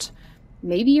amount.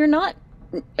 Maybe you're not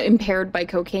impaired by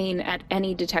cocaine at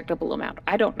any detectable amount.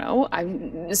 I don't know.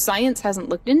 Science hasn't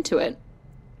looked into it.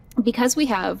 Because we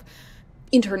have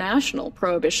international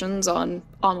prohibitions on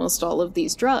almost all of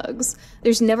these drugs,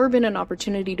 there's never been an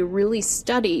opportunity to really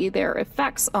study their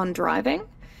effects on driving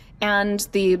and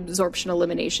the absorption,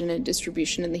 elimination, and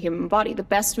distribution in the human body. The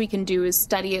best we can do is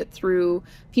study it through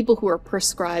people who are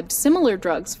prescribed similar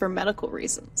drugs for medical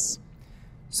reasons.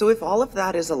 So if all of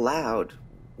that is allowed,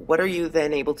 what are you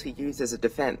then able to use as a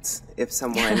defense if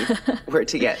someone were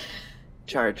to get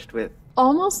charged with?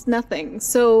 Almost nothing.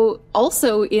 So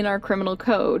also in our criminal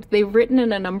code, they've written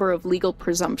in a number of legal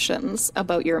presumptions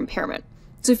about your impairment.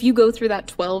 So if you go through that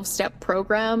 12-step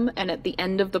program and at the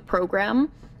end of the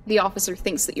program, the officer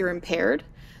thinks that you're impaired,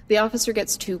 the officer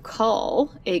gets to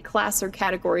call a class or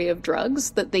category of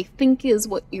drugs that they think is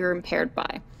what you're impaired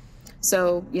by.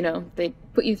 So, you know, they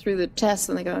put you through the test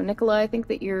and they go, Nicola, I think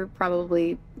that you're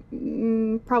probably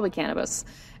cannabis.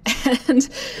 And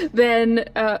then,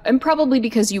 and probably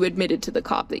because you admitted to the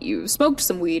cop that you smoked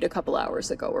some weed a couple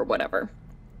hours ago or whatever.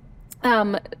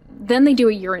 Then they do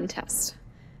a urine test.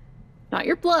 Not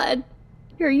your blood,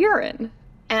 your urine.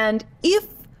 And if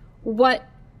what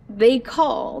they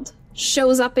called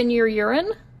shows up in your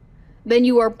urine, then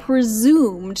you are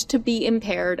presumed to be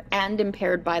impaired and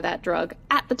impaired by that drug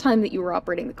at the time that you were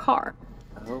operating the car.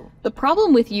 Oh. The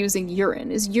problem with using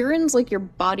urine is urine's like your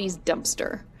body's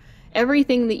dumpster.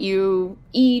 Everything that you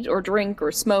eat or drink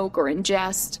or smoke or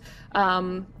ingest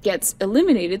gets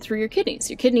eliminated through your kidneys.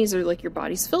 Your kidneys are like your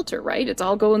body's filter, right? It's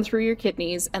all going through your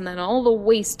kidneys, and then all the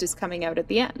waste is coming out at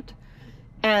the end.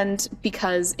 And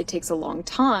because it takes a long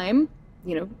time,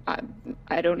 you know,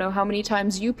 I don't know how many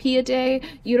times you pee a day.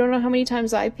 You don't know how many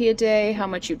times I pee a day. How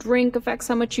much you drink affects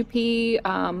how much you pee.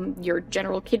 Your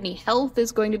general kidney health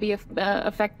is going to be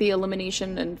affect the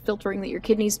elimination and filtering that your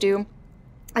kidneys do.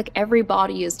 Like, every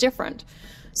body is different.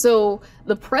 So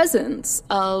the presence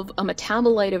of a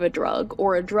metabolite of a drug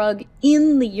or a drug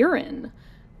in the urine,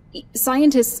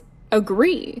 scientists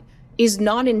agree, is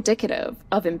not indicative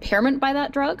of impairment by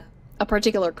that drug, a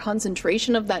particular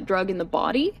concentration of that drug in the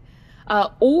body,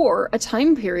 or a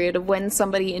time period of when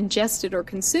somebody ingested or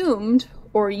consumed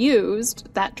or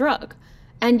used that drug.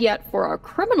 And yet, for our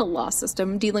criminal law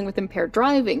system dealing with impaired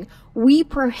driving, we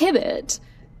prohibit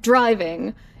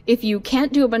driving if you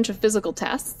can't do a bunch of physical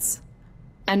tests,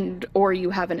 and or you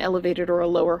have an elevated or a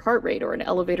lower heart rate, or an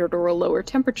elevated or a lower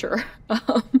temperature,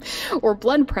 or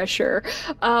blood pressure,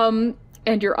 and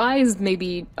your eyes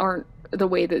maybe aren't the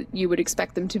way that you would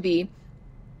expect them to be,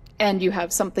 and you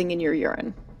have something in your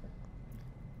urine.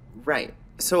 Right.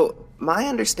 So my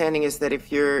understanding is that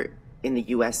if you're in the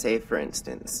USA, for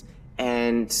instance,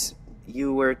 and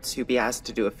you were to be asked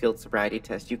to do a field sobriety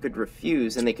test, you could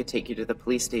refuse and they could take you to the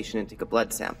police station and take a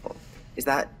blood sample. Is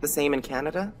that the same in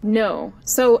Canada? No.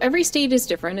 So every state is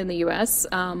different in the US.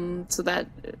 So that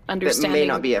understanding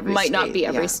might not be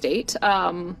every state.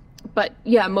 But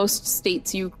yeah, most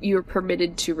states you're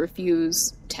permitted to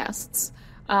refuse tests.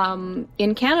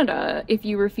 In Canada, if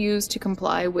you refuse to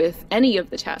comply with any of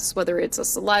the tests, whether it's a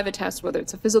saliva test, whether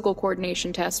it's a physical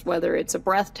coordination test, whether it's a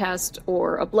breath test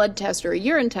or a blood test or a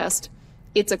urine test,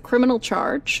 it's a criminal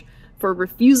charge for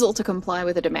refusal to comply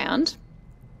with a demand.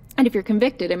 And if you're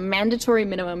convicted, a mandatory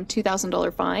minimum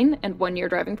 $2,000 fine and 1 year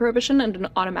driving prohibition and an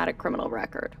automatic criminal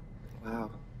record. Wow.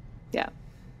 Yeah.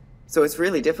 So it's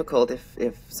really difficult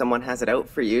if someone has it out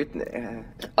for you.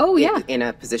 In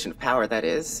a position of power, that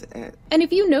is. And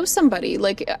if you know somebody,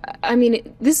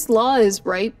 this law is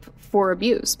ripe for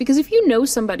abuse. Because if you know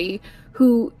somebody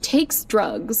who takes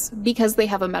drugs because they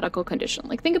have a medical condition,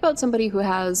 like think about somebody who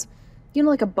has,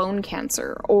 like a bone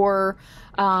cancer or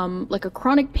like a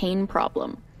chronic pain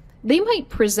problem, they might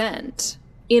present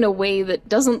in a way that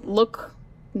doesn't look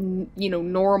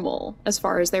normal as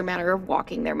far as their manner of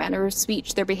walking, their manner of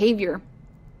speech, their behavior.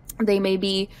 They may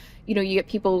be, you get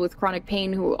people with chronic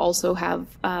pain who also have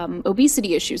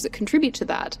obesity issues that contribute to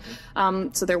that.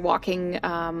 So their walking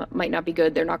might not be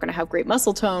good. They're not going to have great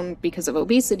muscle tone because of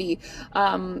obesity.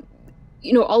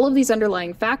 All of these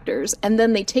underlying factors, and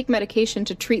then they take medication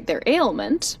to treat their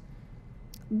ailment.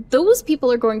 Those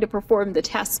people are going to perform the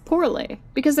tests poorly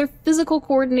because they're physical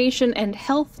coordination and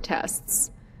health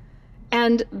tests.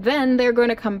 And then they're going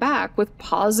to come back with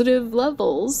positive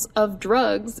levels of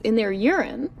drugs in their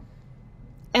urine.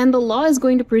 And the law is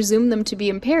going to presume them to be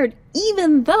impaired,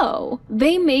 even though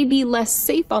they may be less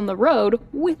safe on the road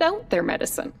without their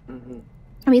medicine. Mm-hmm.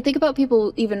 I mean, think about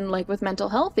people even like with mental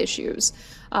health issues,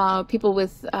 people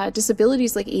with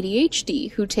disabilities like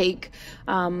ADHD who take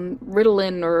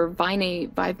Ritalin or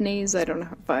Vyvanse. I don't know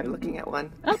if I'm looking at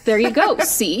one. Oh, there you go.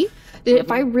 See?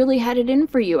 If I really had it in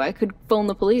for you, I could phone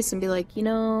the police and be like,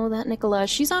 that Nicola,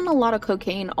 she's on a lot of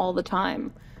cocaine all the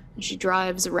time. And she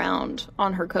drives around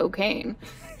on her cocaine.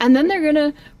 And then they're going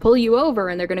to pull you over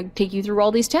and they're going to take you through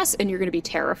all these tests and you're going to be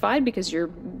terrified because you're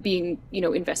being,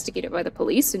 investigated by the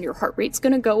police, and your heart rate's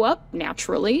going to go up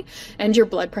naturally and your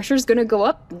blood pressure's going to go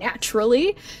up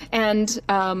naturally. And,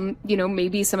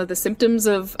 maybe some of the symptoms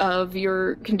of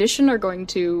your condition are going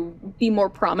to be more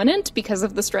prominent because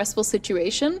of the stressful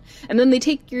situation. And then they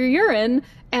take your urine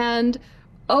and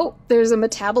there's a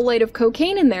metabolite of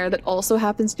cocaine in there that also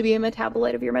happens to be a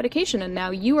metabolite of your medication, and now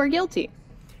you are guilty.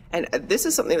 And this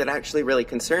is something that actually really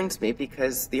concerns me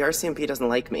because the RCMP doesn't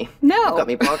like me. No. They've got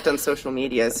me blocked on social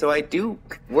media, so I do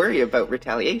worry about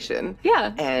retaliation.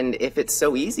 Yeah. And if it's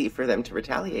so easy for them to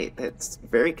retaliate, that's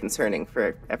very concerning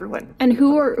for everyone. And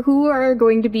who are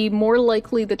going to be more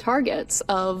likely the targets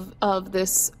of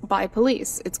this by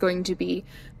police? It's going to be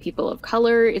people of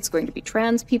color, it's going to be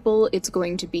trans people, it's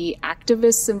going to be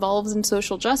activists involved in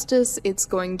social justice, it's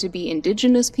going to be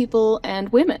Indigenous people and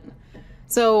women.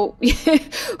 So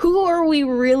who are we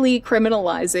really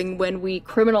criminalizing when we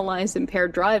criminalize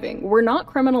impaired driving? We're not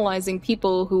criminalizing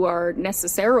people who are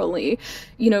necessarily,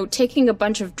 taking a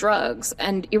bunch of drugs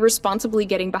and irresponsibly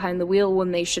getting behind the wheel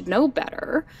when they should know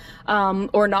better,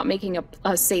 or not making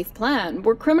a safe plan.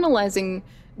 We're criminalizing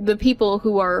the people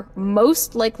who are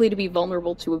most likely to be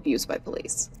vulnerable to abuse by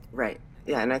police. Right.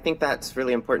 Yeah, and I think that's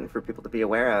really important for people to be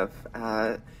aware of.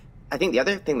 I think the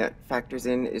other thing that factors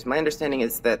in is my understanding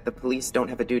is that the police don't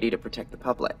have a duty to protect the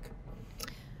public.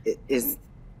 Is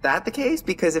that the case?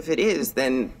 Because if it is,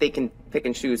 then they can pick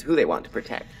and choose who they want to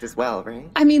protect as well, right?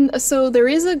 I mean, so there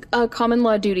is a common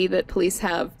law duty that police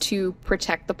have to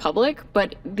protect the public,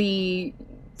 but the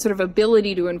sort of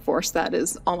ability to enforce that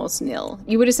is almost nil.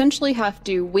 You would essentially have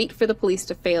to wait for the police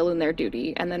to fail in their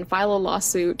duty and then file a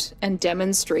lawsuit and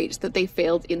demonstrate that they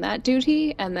failed in that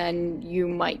duty, and then you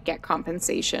might get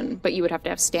compensation, but you would have to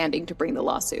have standing to bring the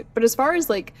lawsuit. But as far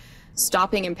as like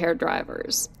stopping impaired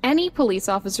drivers, any police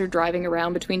officer driving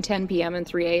around between 10 p.m. and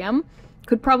 3 a.m.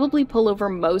 could probably pull over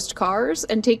most cars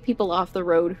and take people off the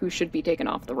road who should be taken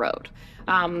off the road.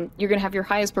 You're going to have your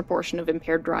highest proportion of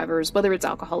impaired drivers, whether it's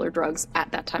alcohol or drugs,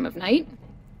 at that time of night.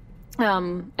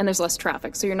 And there's less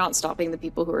traffic, so you're not stopping the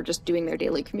people who are just doing their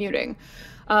daily commuting.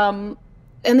 And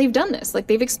they've done this. Like,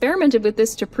 they've experimented with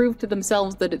this to prove to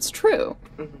themselves that it's true.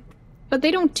 Mm-hmm. But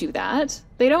they don't do that.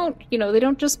 They don't, they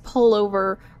don't just pull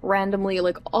over randomly,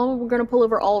 like, oh, we're going to pull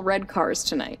over all red cars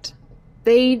tonight.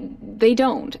 They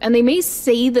don't. And they may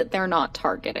say that they're not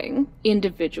targeting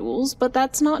individuals, but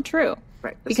that's not true.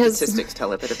 Right. Because statistics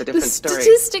tell a bit of a different story.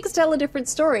 Statistics tell a different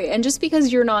story. And just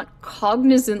because you're not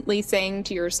cognizantly saying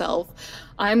to yourself,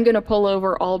 I'm going to pull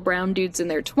over all brown dudes in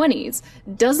their 20s,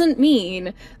 doesn't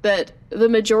mean that the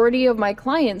majority of my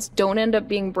clients don't end up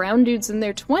being brown dudes in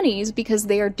their 20s because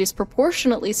they are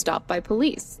disproportionately stopped by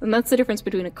police. And that's the difference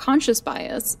between a conscious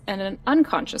bias and an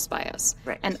unconscious bias.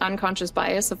 Right. And unconscious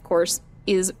bias, of course,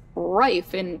 is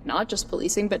rife in not just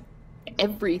policing, but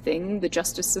everything, the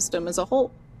justice system as a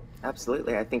whole.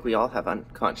 Absolutely. I think we all have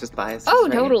unconscious biases. Oh,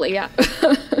 right? Totally, yeah.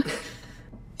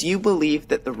 Do you believe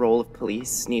that the role of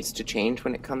police needs to change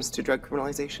when it comes to drug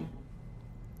criminalization?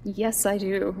 Yes, I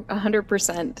do.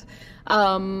 100%.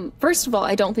 First of all,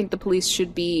 I don't think the police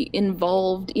should be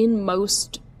involved in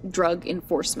most drug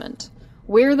enforcement.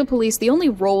 Where the only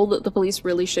role that the police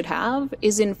really should have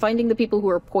is in finding the people who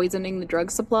are poisoning the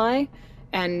drug supply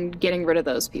and getting rid of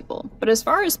those people. But as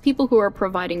far as people who are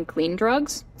providing clean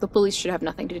drugs, the police should have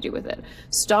nothing to do with it.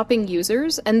 Stopping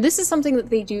users, and this is something that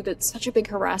they do that's such a big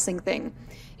harassing thing,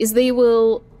 is they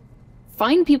will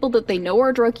find people that they know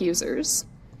are drug users,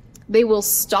 they will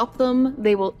stop them,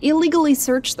 they will illegally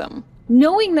search them,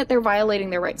 knowing that they're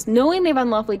violating their rights, knowing they've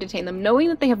unlawfully detained them, knowing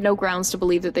that they have no grounds to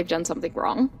believe that they've done something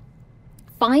wrong,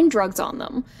 find drugs on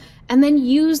them, and then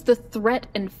use the threat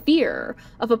and fear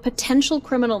of a potential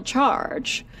criminal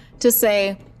charge to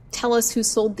say, tell us who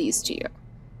sold these to you.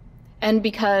 And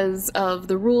because of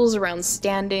the rules around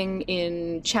standing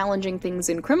in challenging things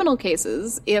in criminal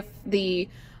cases, if the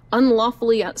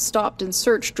unlawfully stopped and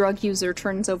searched drug user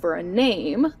turns over a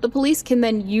name, the police can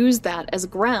then use that as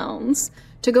grounds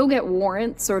to go get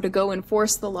warrants or to go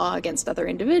enforce the law against other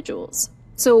individuals.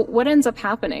 So what ends up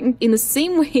happening, in the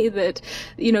same way that,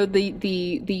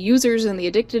 the users and the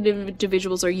addicted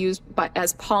individuals are used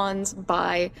as pawns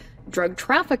by drug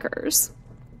traffickers,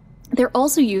 they're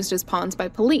also used as pawns by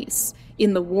police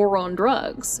in the war on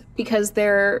drugs, because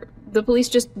the police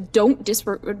just don't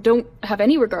have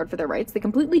any regard for their rights. They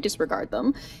completely disregard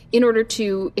them in order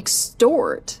to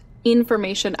extort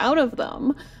information out of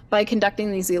them by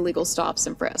conducting these illegal stops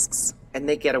and frisks. And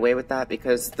they get away with that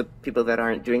because the people that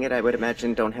aren't doing it, I would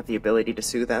imagine, don't have the ability to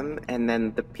sue them. And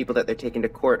then the people that they're taking to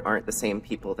court aren't the same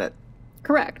people that...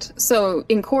 Correct. So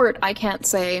in court, I can't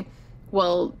say,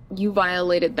 well, you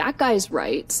violated that guy's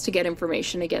rights to get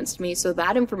information against me, so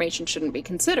that information shouldn't be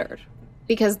considered.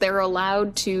 Because they're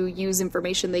allowed to use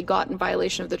information they got in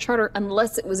violation of the charter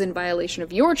unless it was in violation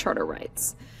of your charter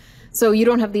rights. So you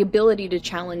don't have the ability to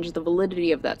challenge the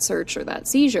validity of that search or that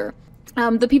seizure.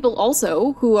 The people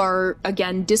also who are,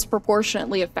 again,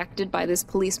 disproportionately affected by this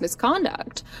police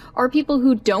misconduct are people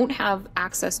who don't have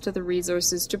access to the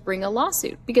resources to bring a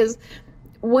lawsuit. Because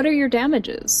what are your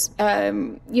damages?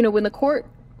 When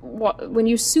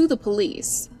you sue the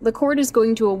police, the court is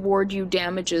going to award you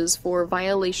damages for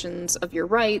violations of your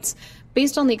rights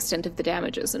based on the extent of the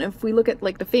damages. And if we look at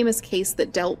the famous case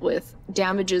that dealt with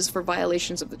damages for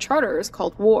violations of the charter is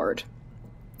called Ward.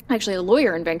 Actually, a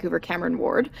lawyer in Vancouver, Cameron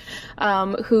Ward,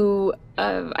 who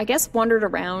I guess wandered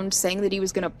around saying that he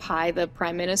was going to pie the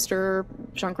Prime Minister,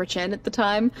 Jean Chrétien at the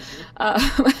time,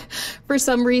 for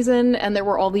some reason, and there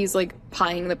were all these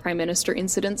pieing the Prime Minister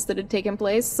incidents that had taken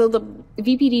place. So the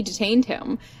VPD detained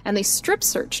him, and they strip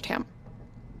searched him,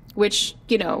 which,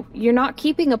 you're not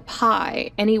keeping a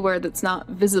pie anywhere that's not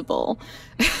visible.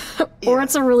 Or yeah.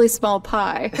 It's a really small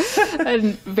pie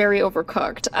and very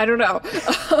overcooked. I don't know.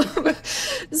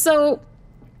 So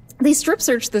They strip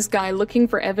search this guy looking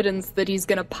for evidence that he's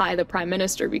going to pie the prime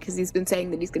minister because he's been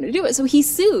saying that he's going to do it. So he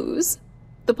sues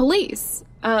the police.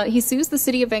 He sues the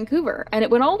city of Vancouver, and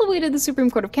it went all the way to the Supreme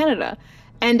Court of Canada.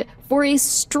 And for a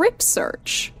strip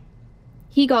search,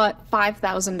 he got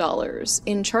 $5,000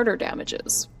 in charter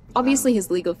damages. Obviously, his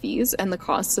legal fees and the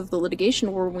costs of the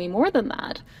litigation were way more than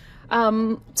that.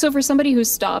 So for somebody who's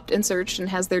stopped and searched and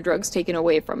has their drugs taken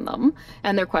away from them,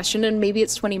 and they're questioned, and maybe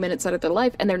it's 20 minutes out of their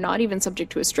life, and they're not even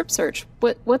subject to a strip search,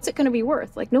 what's it going to be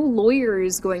worth? Like, no lawyer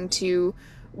is going to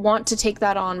want to take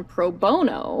that on pro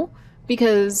bono,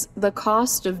 because the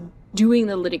cost of doing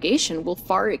the litigation will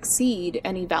far exceed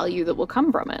any value that will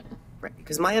come from it. Right,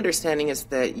 because my understanding is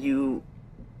that you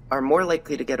are more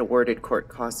likely to get awarded court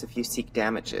costs if you seek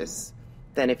damages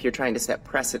than if you're trying to set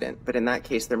precedent. But in that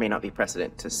case, there may not be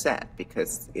precedent to set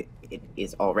because it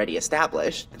is already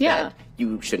established that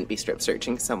you shouldn't be strip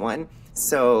searching someone.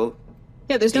 So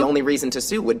the only reason to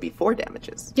sue would be for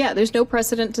damages. Yeah, there's no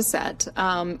precedent to set.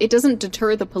 It doesn't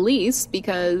deter the police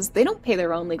because they don't pay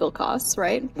their own legal costs,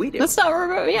 right? We do. Let's not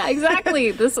remember. Yeah,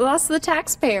 exactly. That's the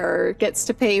taxpayer gets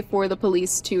to pay for the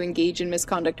police to engage in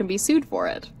misconduct and be sued for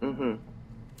it. Mm-hmm.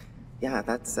 Yeah,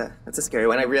 that's a scary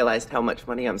one. I realized how much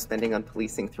money I'm spending on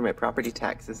policing through my property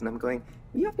taxes, and I'm going,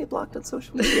 you have me blocked on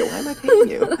social media. Why am I paying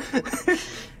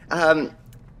you?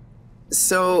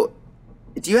 So,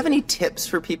 do you have any tips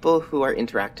for people who are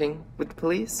interacting with the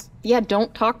police? Yeah,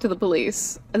 don't talk to the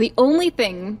police. The only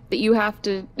thing that you have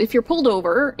to, if you're pulled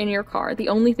over in your car, the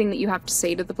only thing that you have to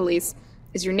say to the police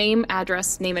is your name and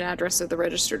address of the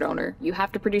registered owner. You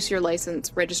have to produce your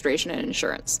license, registration, and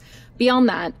insurance. Beyond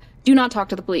that, do not talk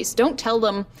to the police. Don't tell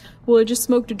them, well, I just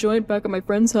smoked a joint back at my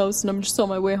friend's house and I'm just on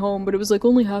my way home, but it was like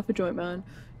only half a joint, man.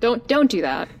 Don't do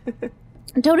that.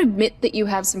 Don't admit that you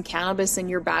have some cannabis in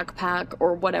your backpack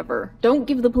or whatever. Don't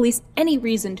give the police any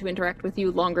reason to interact with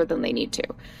you longer than they need to.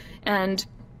 And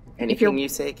anything you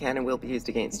say can and will be used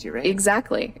against you, right?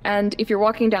 Exactly. And if you're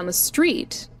walking down the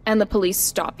street and the police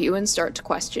stop you and start to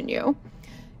question you,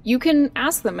 you can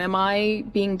ask them, am I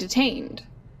being detained?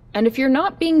 And if you're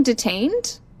not being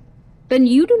detained, then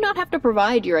you do not have to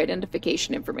provide your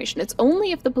identification information. It's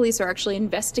only if the police are actually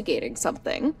investigating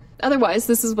something. Otherwise,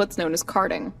 this is what's known as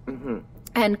carding. Mm-hmm.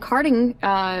 And carding,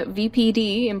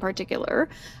 VPD in particular,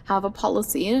 have a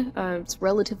policy, it's a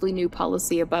relatively new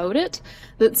policy about it,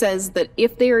 that says that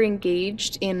if they are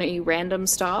engaged in a random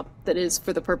stop that is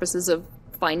for the purposes of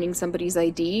finding somebody's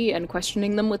ID and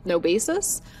questioning them with no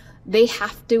basis, they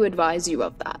have to advise you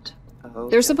of that.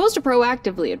 Okay. They're supposed to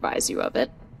proactively advise you of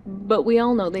it, but we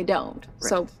all know they don't. Right.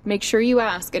 So make sure you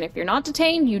ask, and if you're not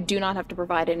detained, you do not have to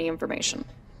provide any information.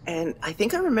 And I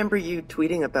think I remember you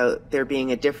tweeting about there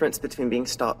being a difference between being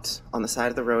stopped on the side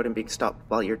of the road and being stopped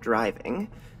while you're driving.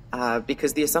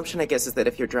 Because the assumption, I guess, is that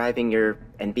if you're driving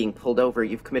and being pulled over,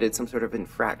 you've committed some sort of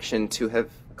infraction to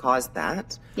have caused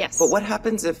that. Yes. But what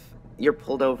happens if you're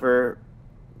pulled over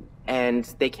and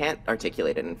they can't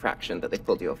articulate an infraction that they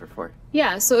pulled you over for?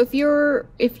 Yeah, so if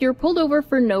you're pulled over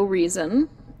for no reason,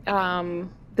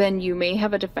 then you may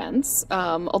have a defense.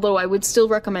 Although I would still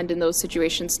recommend in those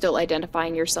situations still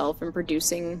identifying yourself and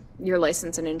producing your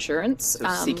license and insurance. So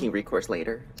seeking recourse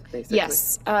later, basically?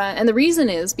 Yes. And the reason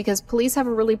is because police have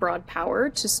a really broad power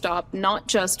to stop not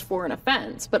just for an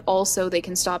offense, but also they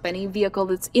can stop any vehicle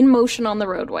that's in motion on the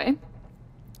roadway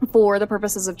for the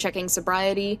purposes of checking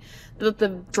sobriety, that the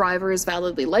driver is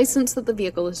validly licensed, that the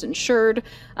vehicle is insured,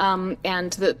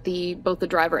 and that both the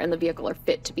driver and the vehicle are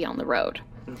fit to be on the road.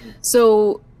 Mm-hmm.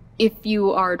 So if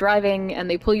you are driving and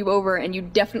they pull you over and you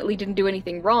definitely didn't do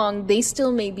anything wrong, they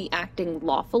still may be acting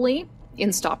lawfully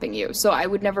in stopping you. So I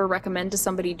would never recommend to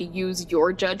somebody to use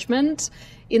your judgment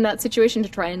in that situation to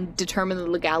try and determine the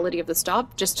legality of the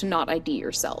stop, just to not ID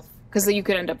yourself, because then you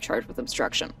could end up charged with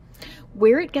obstruction.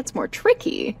 Where it gets more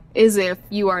tricky is if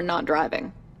you are not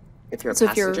driving. If you're a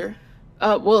passenger?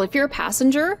 If you're a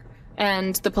passenger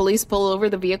and the police pull over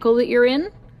the vehicle that you're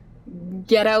in,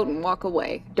 get out and walk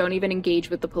away. Don't even engage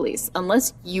with the police.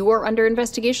 Unless you are under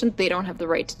investigation, they don't have the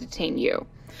right to detain you.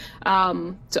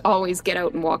 So always get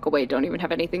out and walk away. Don't even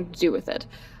have anything to do with it.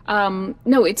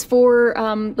 No, it's for,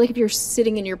 like if you're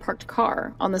sitting in your parked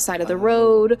car on the side of the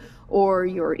road, or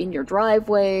you're in your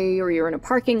driveway, or you're in a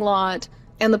parking lot,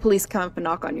 and the police come up and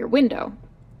knock on your window.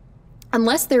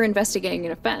 Unless they're investigating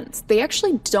an offense, they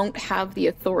actually don't have the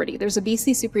authority. There's a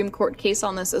BC Supreme Court case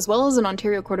on this, as well as an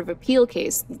Ontario Court of Appeal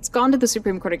case. It's gone to the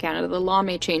Supreme Court of Canada. The law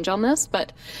may change on this,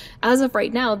 but as of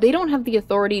right now, they don't have the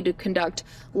authority to conduct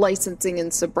licensing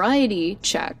and sobriety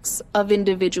checks of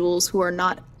individuals who are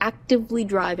not actively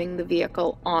driving the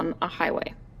vehicle on a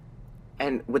highway.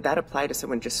 And would that apply to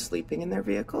someone just sleeping in their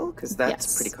vehicle? Because that's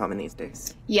Yes. pretty common these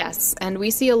days. Yes, and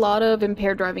we see a lot of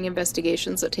impaired driving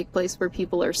investigations that take place where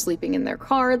people are sleeping in their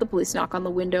car, the police knock on the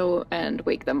window and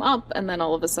wake them up, and then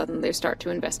all of a sudden they start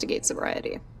to investigate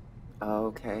sobriety.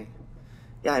 Okay.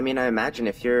 Yeah, I mean, I imagine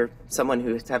if you're someone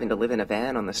who's having to live in a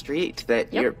van on the street,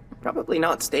 that Yep. you're probably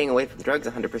not staying away from drugs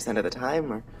 100% of the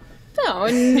time, or... No,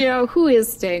 and who is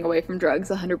staying away from drugs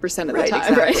 100% of the Right,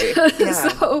 time, exactly. right? Yeah.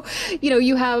 So,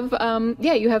 you have,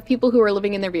 you have people who are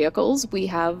living in their vehicles. We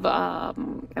have a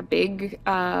big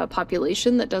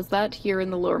population that does that here in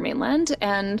the Lower Mainland,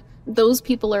 and those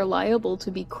people are liable to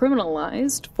be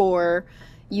criminalized for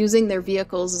using their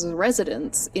vehicles as a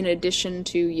residence in addition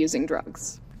to using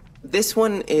drugs. This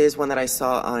one is one that I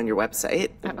saw on your website.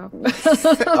 Uh-oh.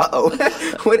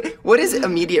 Uh-oh. What is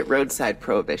immediate roadside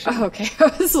prohibition? Okay,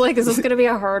 I was like, is this going to be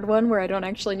a hard one where I don't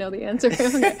actually know the answer?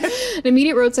 Okay. An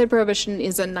immediate roadside prohibition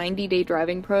is a 90-day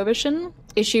driving prohibition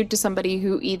issued to somebody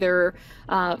who either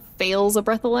fails a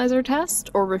breathalyzer test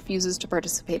or refuses to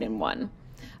participate in one.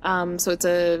 So it's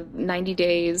a 90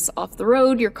 days off the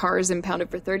road, your car is impounded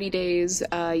for 30 days,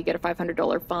 you get a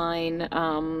 $500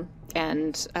 fine,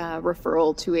 and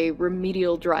referral to a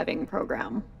remedial driving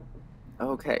program.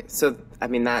 Okay, so, I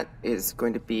mean, that is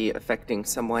going to be affecting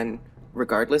someone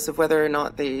regardless of whether or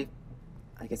not they,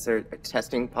 I guess, are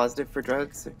testing positive for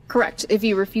drugs? Correct. If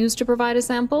you refuse to provide a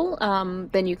sample,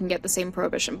 then you can get the same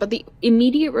prohibition. But the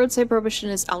immediate roadside prohibition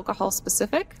is alcohol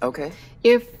specific. Okay.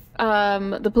 If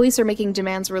the police are making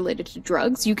demands related to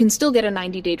drugs, you can still get a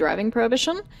 90-day driving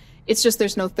prohibition. It's just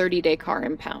there's no 30-day car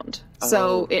impound.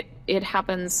 So it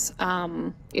happens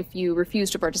if you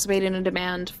refuse to participate in a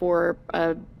demand for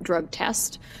a drug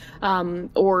test,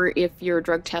 or if your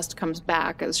drug test comes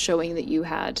back as showing that you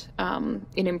had an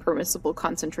impermissible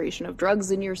concentration of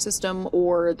drugs in your system,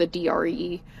 or the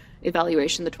DRE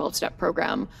evaluation, the 12-step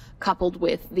program, coupled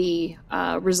with the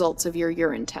results of your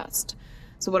urine test.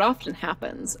 So what often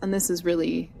happens, and this is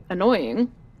really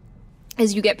annoying,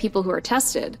 is you get people who are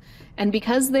tested, and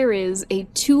because there is a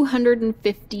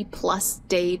 250-plus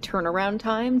day turnaround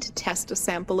time to test a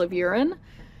sample of urine,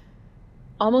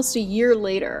 almost a year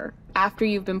later, after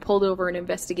you've been pulled over and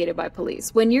investigated by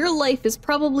police, when your life is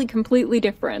probably completely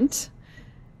different,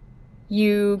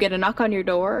 you get a knock on your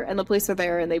door, and the police are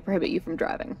there, and they prohibit you from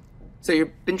driving. So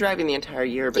you've been driving the entire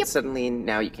year, but Yep. suddenly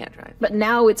now you can't drive. But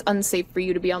now it's unsafe for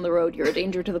you to be on the road. You're a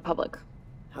danger to the public.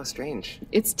 How strange.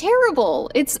 It's terrible.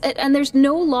 And there's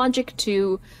no logic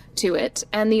to it.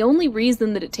 And the only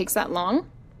reason that it takes that long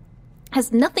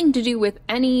has nothing to do with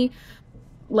any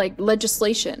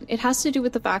legislation. It has to do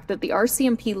with the fact that the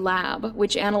RCMP lab,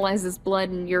 which analyzes blood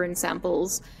and urine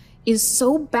samples, is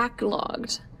so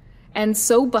backlogged and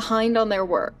so behind on their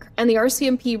work. And the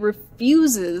RCMP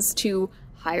refuses to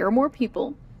hire more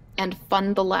people and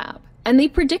fund the lab. And they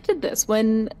predicted this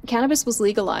when cannabis was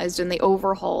legalized and they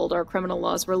overhauled our criminal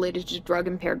laws related to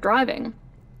drug-impaired driving.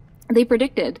 They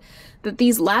predicted that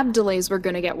these lab delays were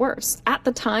going to get worse. At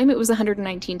the time, it was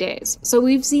 119 days. So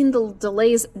we've seen the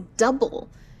delays double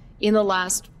in the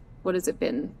last, what has it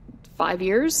been, 5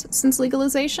 years since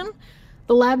legalization?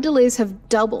 The lab delays have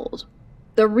doubled.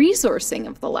 The resourcing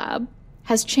of the lab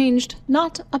has changed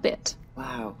not a bit.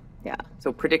 Wow. Yeah.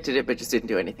 So predicted it, but just didn't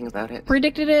do anything about it.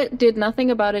 Predicted it, did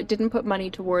nothing about it, didn't put money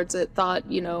towards it, thought,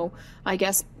 I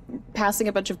guess passing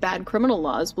a bunch of bad criminal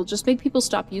laws will just make people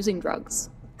stop using drugs.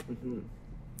 Well,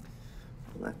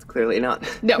 that's clearly not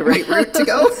No. the right route to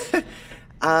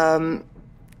go.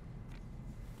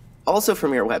 Also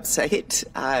from your website,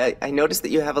 I noticed that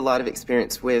you have a lot of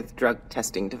experience with drug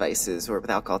testing devices or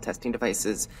with alcohol testing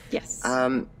devices. Yes.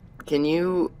 Can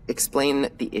you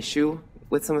explain the issue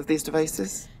with some of these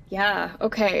devices? Yeah,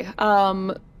 okay.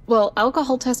 Well,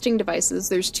 alcohol testing devices,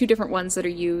 there's two different ones that are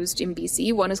used in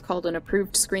BC. One is called an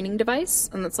approved screening device,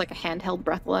 and that's like a handheld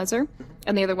breathalyzer,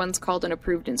 and the other one's called an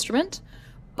approved instrument.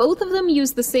 Both of them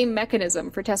use the same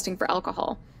mechanism for testing for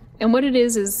alcohol. And what it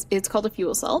is it's called a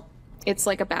fuel cell. It's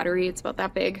like a battery, it's about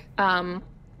that big. And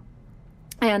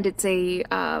it's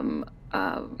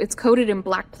it's coated in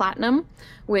black platinum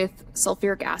with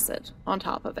sulfuric acid on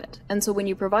top of it. And so when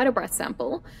you provide a breath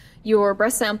sample, your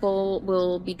breath sample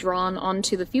will be drawn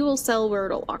onto the fuel cell where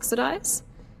it'll oxidize.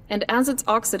 And as it's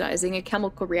oxidizing, a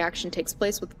chemical reaction takes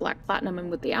place with the black platinum and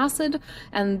with the acid,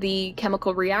 and the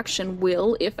chemical reaction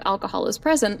will, if alcohol is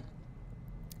present,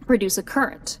 produce a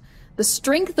current. The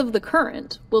strength of the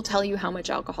current will tell you how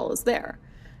much alcohol is there.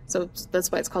 So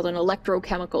that's why it's called an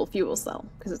electrochemical fuel cell,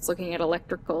 because it's looking at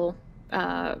electrical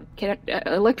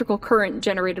current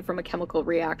generated from a chemical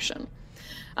reaction.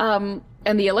 And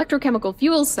the electrochemical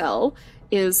fuel cell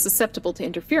is susceptible to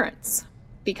interference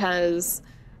because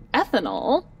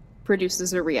ethanol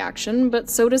produces a reaction, but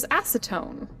so does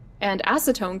acetone. And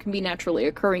acetone can be naturally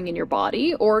occurring in your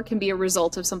body, or it can be a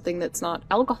result of something that's not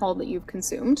alcohol that you've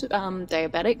consumed.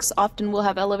 Diabetics often will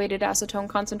have elevated acetone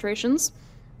concentrations.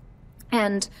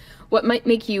 And what might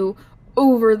make you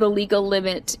over the legal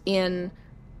limit in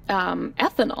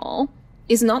ethanol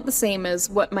is not the same as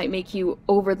what might make you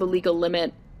over the legal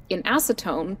limit in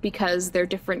acetone, because they're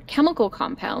different chemical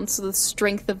compounds, so the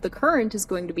strength of the current is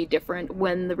going to be different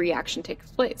when the reaction takes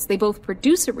place. They both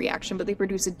produce a reaction, but they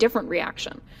produce a different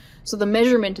reaction. So the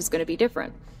measurement is going to be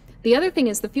different. The other thing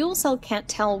is the fuel cell can't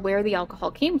tell where the alcohol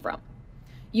came from.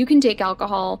 You can take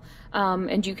alcohol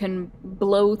and you can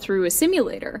blow through a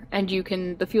simulator, and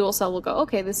the fuel cell will go,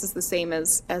 okay, this is the same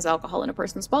as alcohol in a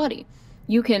person's body.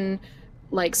 You can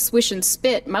like swish and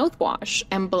spit mouthwash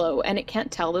and blow, and it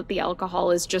can't tell that the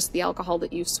alcohol is just the alcohol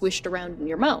that you swished around in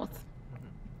your mouth.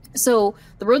 So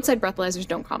the roadside breathalyzers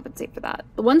don't compensate for that.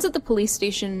 The ones at the police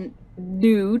station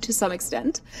do to some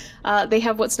extent. They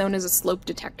have what's known as a slope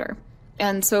detector.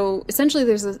 And so essentially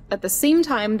at the same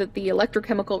time that the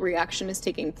electrochemical reaction is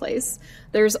taking place,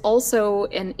 there's also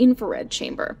an infrared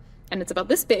chamber. And it's about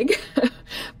this big,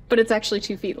 but it's actually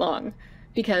 2 feet long,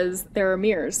 because there are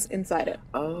mirrors inside it.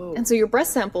 Oh. And so your breath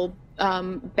sample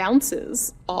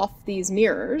bounces off these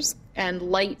mirrors, and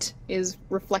light is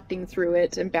reflecting through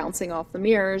it and bouncing off the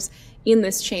mirrors in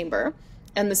this chamber.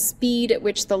 And the speed at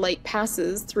which the light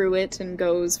passes through it and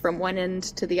goes from one end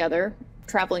to the other,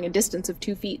 traveling a distance of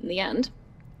 2 feet in the end,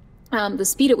 the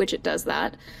speed at which it does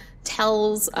that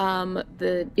tells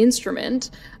the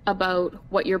instrument about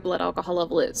what your blood alcohol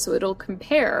level is. So it'll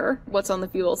compare what's on the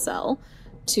fuel cell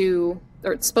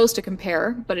or it's supposed to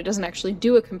compare, but it doesn't actually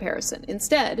do a comparison.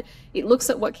 Instead, it looks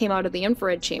at what came out of the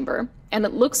infrared chamber, and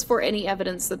it looks for any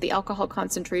evidence that the alcohol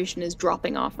concentration is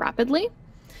dropping off rapidly.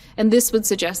 And this would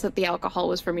suggest that the alcohol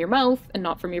was from your mouth and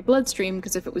not from your bloodstream,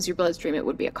 because if it was your bloodstream, it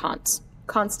would be a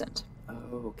constant.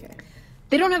 Oh, okay.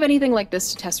 They don't have anything like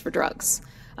this to test for drugs,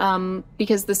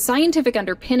 because the scientific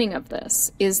underpinning of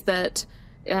this is that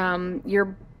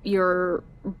your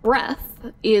breath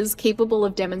is capable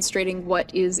of demonstrating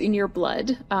what is in your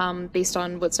blood based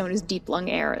on what's known as deep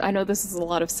lung air. I know this is a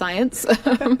lot of science,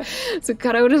 so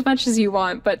cut out as much as you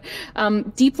want, but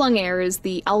deep lung air is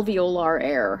the alveolar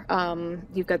air.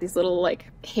 You've got these little like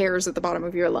hairs at the bottom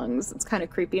of your lungs. It's kind of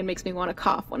creepy and makes me want to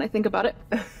cough when I think about it.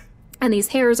 And these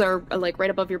hairs are like right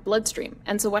above your bloodstream.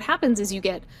 And so what happens is you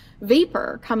get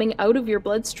vapor coming out of your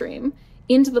bloodstream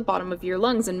into the bottom of your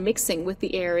lungs and mixing with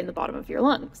the air in the bottom of your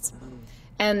lungs.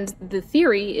 And the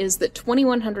theory is that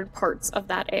 2,100 parts of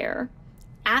that air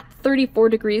at 34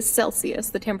 degrees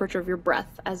Celsius, the temperature of your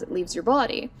breath as it leaves your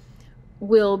body,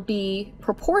 will be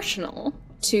proportional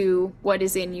to what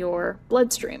is in your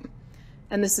bloodstream.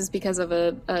 And this is because of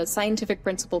a scientific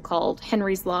principle called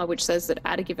Henry's Law, which says that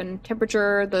at a given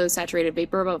temperature, the saturated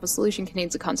vapor above a solution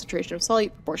contains a concentration of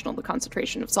solute proportional to the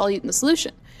concentration of solute in the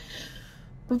solution.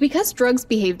 But because drugs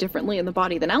behave differently in the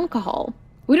body than alcohol,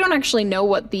 we don't actually know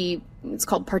what it's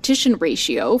called partition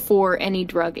ratio for any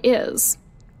drug is.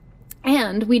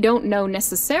 And we don't know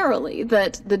necessarily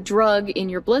that the drug in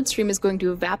your bloodstream is going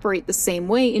to evaporate the same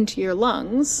way into your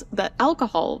lungs that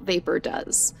alcohol vapor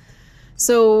does.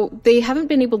 So they haven't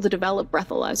been able to develop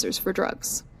breathalyzers for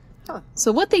drugs. Huh.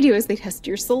 So what they do is they test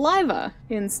your saliva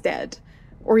instead,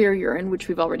 or your urine, which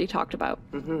we've already talked about.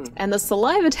 Mm-hmm. And the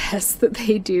saliva tests that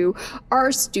they do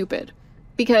are stupid,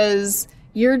 because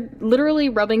you're literally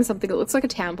rubbing something that looks like a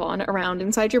tampon around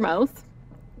inside your mouth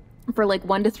for like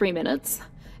 1 to 3 minutes,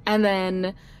 and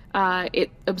then it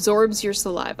absorbs your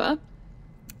saliva,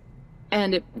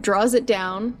 and it draws it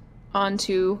down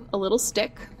onto a little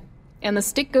stick, and the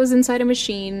stick goes inside a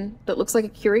machine that looks like a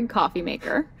Keurig coffee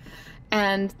maker,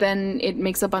 and then it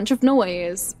makes a bunch of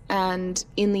noise, and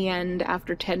in the end,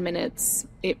 after 10 minutes,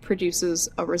 it produces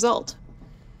a result.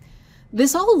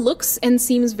 This all looks and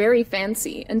seems very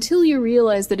fancy until you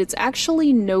realize that it's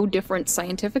actually no different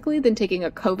scientifically than taking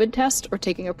a COVID test or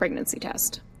taking a pregnancy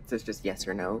test. So it's just yes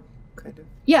or no, kind of?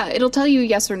 Yeah, it'll tell you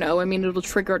yes or no. I mean, it'll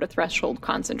trigger at a threshold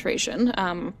concentration.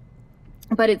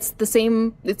 But it's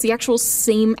the actual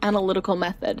same analytical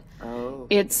method. Oh.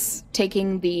 It's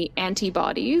taking the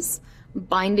antibodies,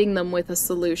 binding them with a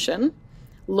solution,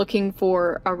 looking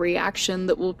for a reaction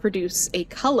that will produce a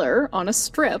color on a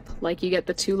strip, like you get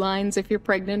the 2 lines if you're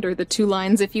pregnant, or the 2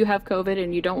 lines if you have COVID,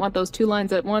 and you don't want those 2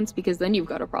 lines at once because then you've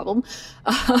got a problem.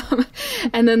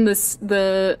 And then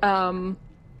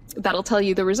that'll tell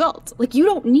you the result. Like, you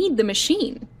don't need the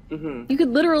machine. Mm-hmm. You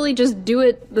could literally just do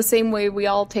it the same way we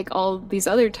all take all these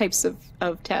other types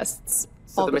of tests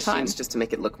all the time. So the machine's just to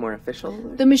make it look more official?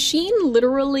 Or? The machine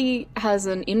literally has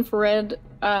an infrared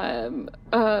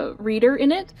reader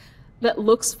in it that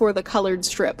looks for the colored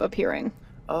strip appearing.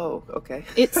 Oh, okay.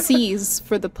 It sees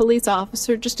for the police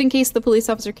officer, just in case the police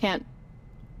officer can't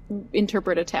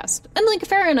interpret a test. And, like,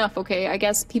 fair enough, okay, I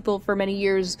guess people for many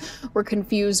years were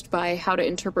confused by how to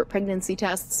interpret pregnancy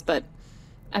tests, but,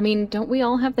 I mean, don't we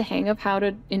all have the hang of how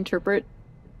to interpret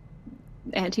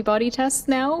antibody tests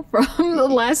now from the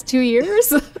last 2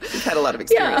 years? You've had a lot of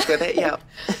experience with it, yeah.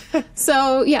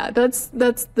 So, yeah, that's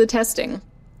the testing.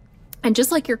 And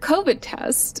just like your COVID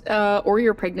test or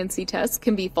your pregnancy test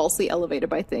can be falsely elevated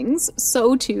by things,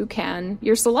 so too can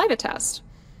your saliva test.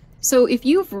 So if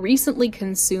you've recently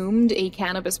consumed a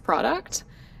cannabis product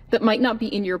that might not be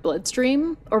in your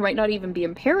bloodstream or might not even be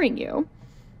impairing you,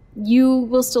 you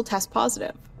will still test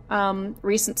positive.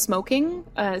 Recent smoking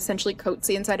essentially coats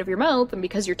the inside of your mouth, and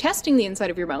because you're testing the inside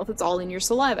of your mouth, it's all in your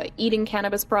saliva. Eating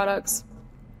cannabis products,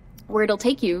 where it'll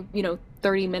take you,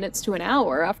 30 minutes to an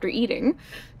hour after eating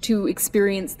to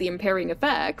experience the impairing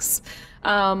effects,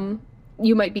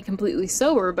 you might be completely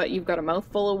sober, but you've got a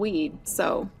mouthful of weed,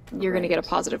 so you're going to get a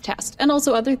positive test. And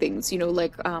also other things,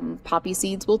 like poppy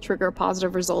seeds will trigger a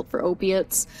positive result for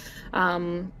opiates.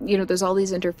 There's all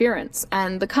these interference.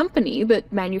 And the company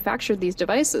that manufactured these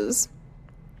devices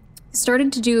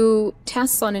started to do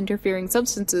tests on interfering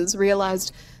substances,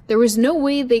 realized there was no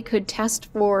way they could test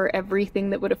for everything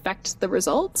that would affect the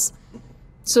results.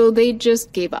 So they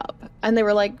just gave up. And they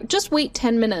were like, just wait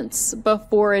 10 minutes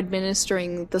before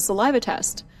administering the saliva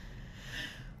test.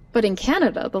 But in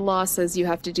Canada, the law says you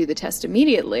have to do the test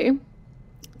immediately.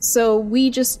 So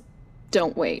we just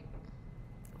don't wait.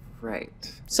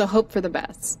 Right. So hope for the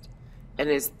best. And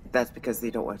that's because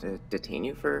they don't want to detain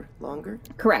you for longer?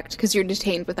 Correct, because you're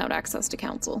detained without access to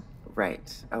counsel.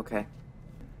 Right. Okay.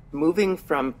 Moving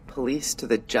from police to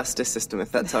the justice system,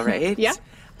 if that's all right. Yeah.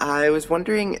 I was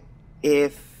wondering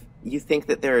if you think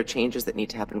that there are changes that need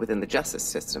to happen within the justice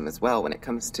system as well when it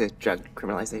comes to drug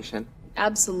criminalization.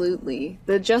 Absolutely.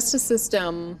 The justice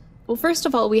system, well, first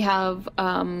of all, we have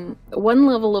one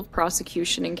level of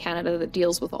prosecution in Canada that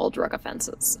deals with all drug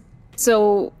offenses.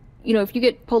 So, if you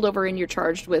get pulled over and you're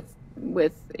charged with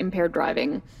impaired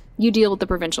driving, you deal with the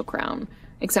provincial crown,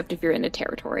 except if you're in a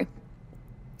territory.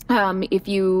 If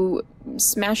you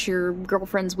smash your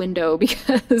girlfriend's window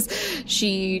because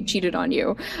she cheated on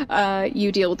you,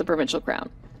 you deal with the provincial crown.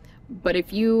 But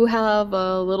if you have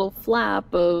a little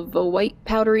flap of a white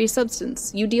powdery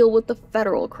substance, you deal with the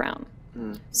federal crown.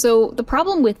 So the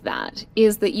problem with that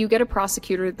is that you get a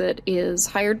prosecutor that is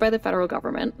hired by the federal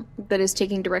government, that is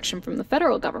taking direction from the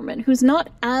federal government, who's not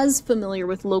as familiar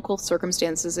with local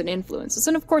circumstances and influences.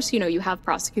 And of course, you have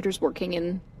prosecutors working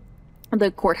in the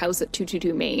courthouse at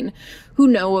 222 Main who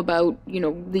know about,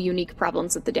 the unique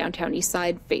problems that the downtown east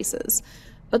side faces.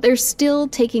 But they're still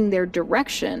taking their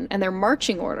direction and their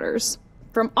marching orders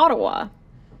from Ottawa.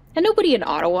 And nobody in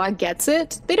Ottawa gets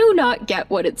it. They do not get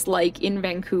what it's like in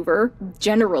Vancouver,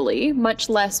 generally, much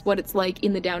less what it's like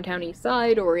in the downtown east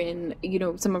side or in,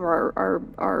 some of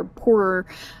our poorer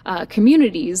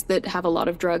communities that have a lot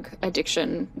of drug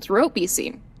addiction throughout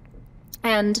BC.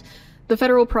 And the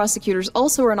federal prosecutors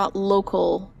also are not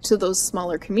local to those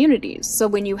smaller communities. So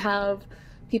when you have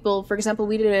people, for example,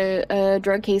 we did a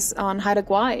drug case on Haida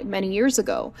Gwaii many years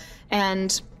ago,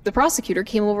 and the prosecutor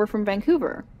came over from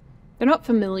Vancouver. They're not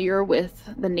familiar with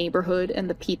the neighborhood and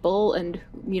the people and,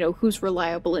 who's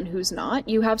reliable and who's not.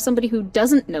 You have somebody who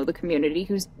doesn't know the community,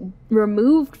 who's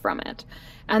removed from it,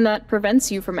 and that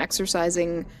prevents you from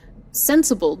exercising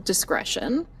sensible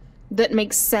discretion that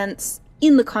makes sense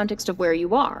in the context of where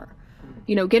you are.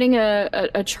 Getting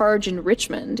a charge in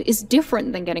Richmond is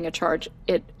different than getting a charge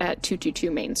at 222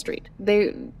 Main Street.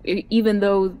 Even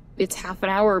though it's half an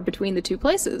hour between the two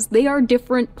places, they are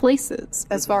different places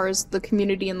as far as the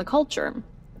community and the culture.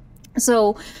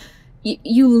 So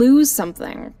you lose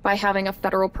something by having a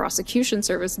federal prosecution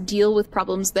service deal with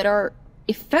problems that are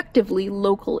effectively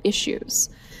local issues.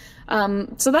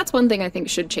 So that's one thing I think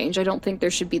should change. I don't think there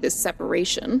should be this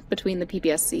separation between the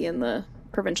PPSC and the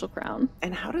provincial crown.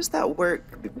 And how does that work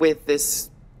with this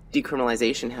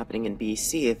decriminalization happening in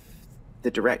BC if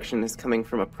the direction is coming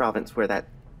from a province where that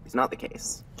is not the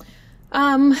case?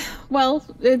 Well,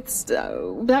 it's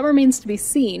that remains to be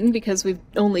seen because we've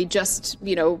only just,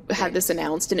 had this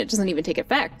announced and it doesn't even take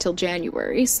effect till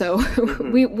January. So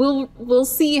we'll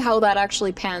see how that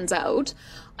actually pans out.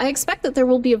 I expect that there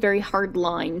will be a very hard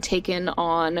line taken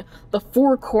on the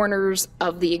four corners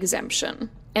of the exemption.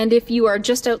 And if you are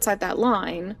just outside that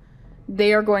line,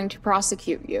 they are going to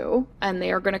prosecute you and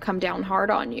they are going to come down hard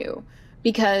on you.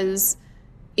 Because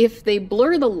if they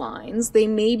blur the lines, they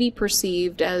may be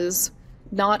perceived as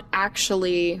not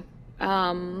actually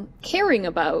caring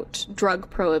about drug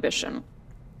prohibition.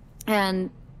 And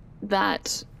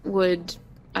that would,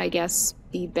 I guess,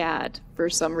 be bad for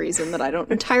some reason that I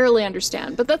don't entirely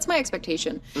understand. But that's my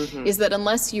expectation, is that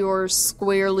unless you're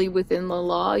squarely within the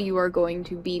law, you are going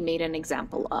to be made an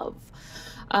example of.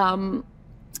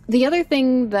 The other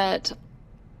thing that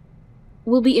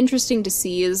will be interesting to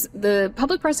see is the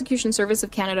Public Prosecution Service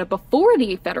of Canada, before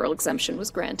the federal exemption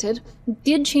was granted,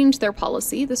 did change their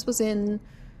policy. This was in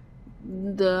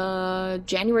the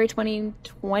January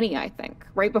 2020, I think,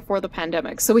 right before the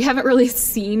pandemic. So we haven't really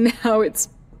seen how it's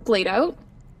played out.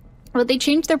 But they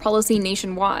changed their policy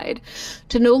nationwide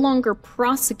to no longer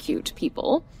prosecute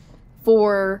people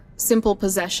for simple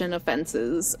possession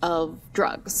offenses of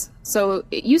drugs. So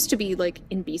it used to be like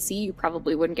in BC, you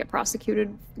probably wouldn't get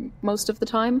prosecuted most of the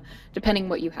time, depending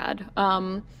what you had,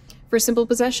 for simple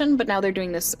possession, but now they're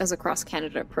doing this as a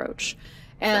cross-Canada approach.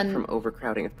 And is that from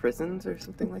overcrowding of prisons or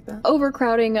something like that?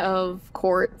 Overcrowding of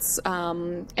courts,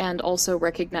 and also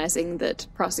recognizing that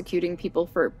prosecuting people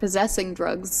for possessing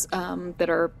drugs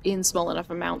that are in small enough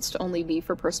amounts to only be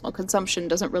for personal consumption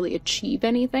doesn't really achieve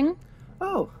anything.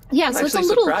 Oh, yeah, I'm so it's a actually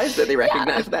little surprised that they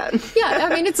recognize that. Yeah,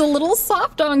 I mean, it's a little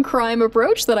soft on crime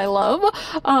approach that I love.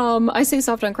 I say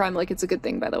soft on crime like it's a good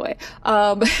thing, by the way,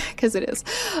 because it is.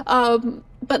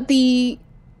 But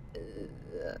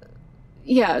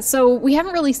so we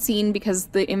haven't really seen, because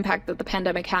the impact that the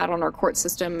pandemic had on our court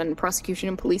system and prosecution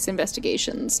and police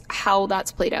investigations, how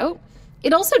that's played out.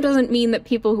 It also doesn't mean that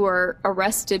people who are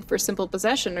arrested for simple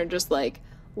possession are just like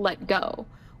let go.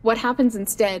 What happens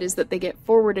instead is that they get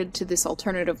forwarded to this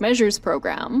alternative measures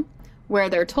program where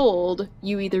they're told,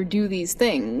 you either do these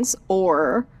things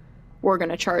or we're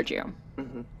going to charge you.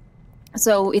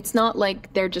 So it's not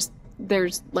like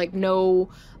there's like no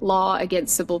law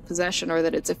against simple possession or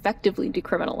that it's effectively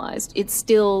decriminalized. It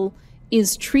still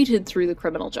is treated through the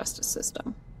criminal justice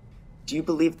system. Do you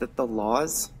believe that the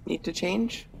laws need to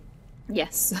change?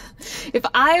 Yes. If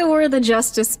I were the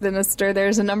justice minister,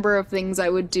 there's a number of things I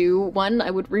would do. One,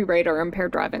 I would rewrite our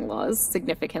impaired driving laws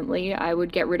significantly. I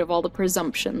would get rid of all the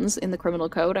presumptions in the criminal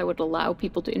code. I would allow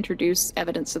people to introduce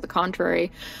evidence to the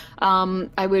contrary.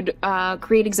 I would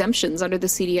create exemptions under the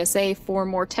CDSA for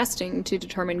more testing to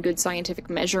determine good scientific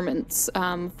measurements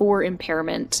for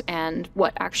impairment and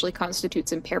what actually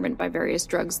constitutes impairment by various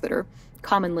drugs that are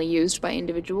commonly used by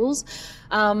individuals.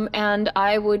 And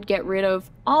I would get rid of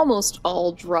almost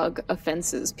all drug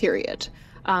offenses, period.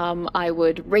 I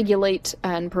would regulate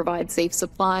and provide safe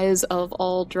supplies of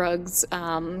all drugs,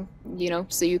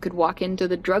 so you could walk into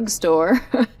the drugstore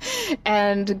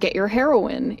and get your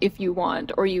heroin if you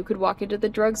want, or you could walk into the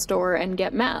drugstore and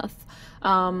get meth.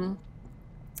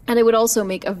 And I would also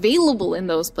make available in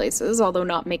those places, although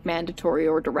not make mandatory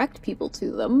or direct people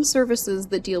to them, services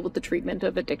that deal with the treatment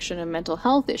of addiction and mental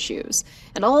health issues.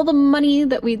 And all the money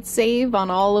that we'd save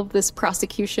on all of this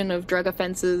prosecution of drug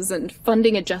offenses and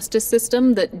funding a justice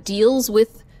system that deals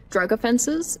with drug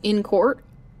offenses in court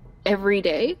every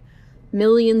day,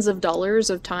 millions of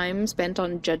dollars of time spent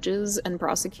on judges and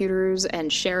prosecutors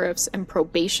and sheriffs and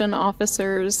probation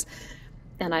officers,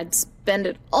 and I'd spend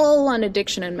it all on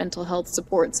addiction and mental health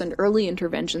supports and early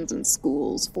interventions in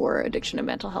schools for addiction and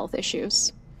mental health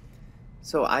issues.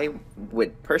 So I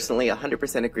would personally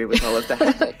 100% agree with all of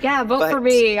that. Yeah, vote for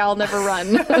me. I'll never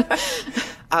run.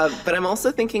 But I'm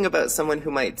also thinking about someone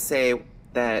who might say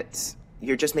that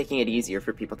you're just making it easier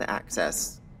for people to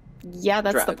access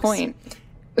that's drugs. The point.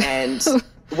 And,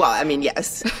 well, I mean,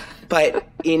 yes. But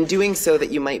in doing so,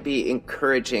 that you might be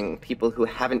encouraging people who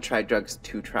haven't tried drugs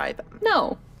to try them.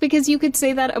 No, because you could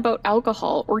say that about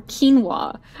alcohol or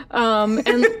quinoa.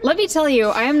 And let me tell you,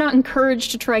 I am not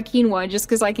encouraged to try quinoa just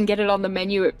because I can get it on the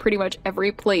menu at pretty much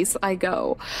every place I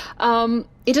go.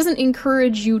 It doesn't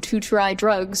encourage you to try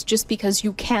drugs just because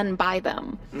you can buy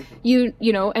them.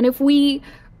 Mm-hmm. And if we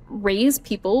raise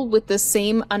people with the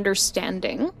same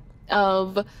understanding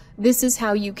of this is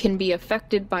how you can be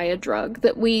affected by a drug,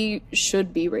 that we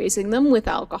should be raising them with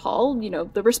alcohol.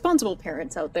 The responsible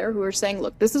parents out there who are saying,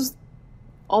 look, this is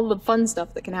all the fun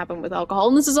stuff that can happen with alcohol,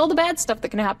 and this is all the bad stuff that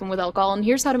can happen with alcohol, and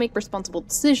here's how to make responsible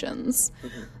decisions,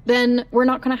 then we're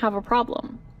not going to have a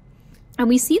problem. And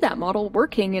we see that model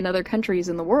working in other countries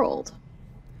in the world.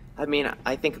 I mean,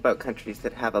 I think about countries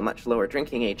that have a much lower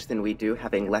drinking age than we do,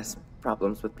 having less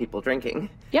problems with people drinking.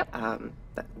 Yep.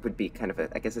 that would be kind of a,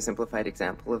 I guess, a simplified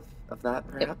example of that,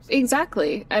 perhaps?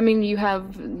 Exactly. I mean, you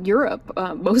have Europe,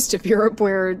 most of Europe,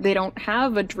 where they don't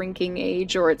have a drinking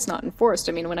age or it's not enforced.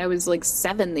 I mean, when I was like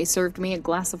 7, they served me a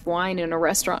glass of wine in a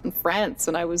restaurant in France,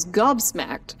 and I was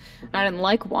gobsmacked. I didn't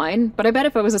like wine, but I bet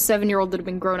if I was a 7-year-old that had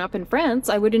been grown up in France,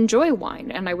 I would enjoy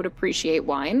wine, and I would appreciate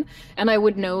wine, and I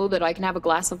would know that I can have a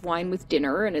glass of wine with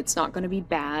dinner, and it's not going to be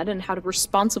bad, and how to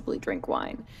responsibly drink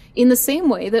wine. In the same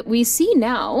way that we see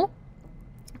now,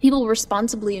 people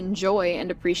responsibly enjoy and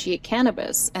appreciate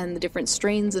cannabis and the different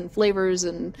strains and flavors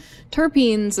and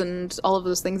terpenes and all of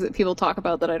those things that people talk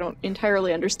about that I don't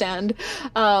entirely understand,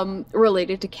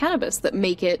 related to cannabis, that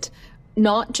make it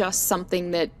not just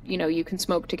something that, you know, you can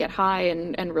smoke to get high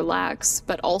and relax,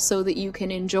 but also that you can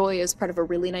enjoy as part of a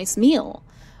really nice meal,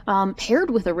 paired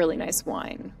with a really nice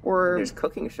wine. Or there's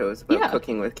cooking shows about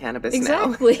cooking with cannabis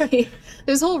now. Exactly.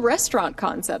 There's whole restaurant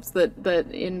concepts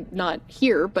that in, not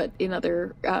here, but in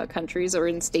other countries or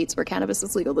in states where cannabis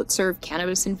is legal, that serve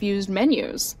cannabis-infused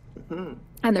menus. Mm-hmm.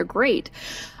 And they're great.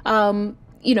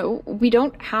 You know, we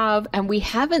don't have, and we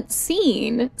haven't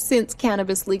seen since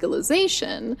cannabis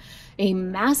legalization, a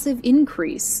massive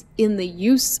increase in the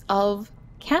use of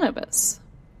cannabis.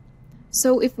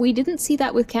 So if we didn't see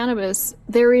that with cannabis,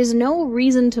 there is no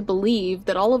reason to believe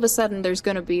that all of a sudden there's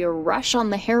going to be a rush on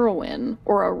the heroin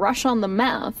or a rush on the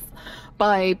meth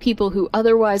by people who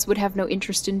otherwise would have no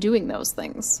interest in doing those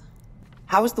things.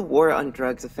 How has the war on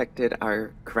drugs affected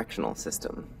our correctional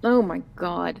system? Oh my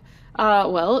God.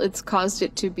 Well, it's caused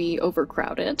it to be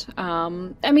overcrowded.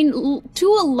 I mean, to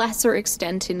a lesser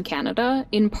extent in Canada,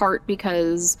 in part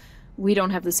because we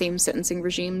don't have the same sentencing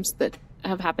regimes that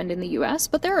have happened in the US,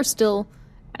 but there are still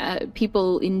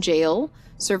people in jail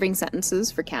serving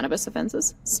sentences for cannabis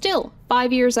offenses. Still,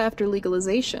 5 years after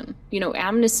legalization. You know,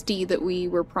 amnesty that we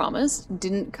were promised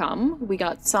didn't come. We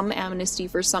got some amnesty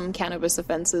for some cannabis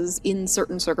offenses in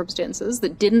certain circumstances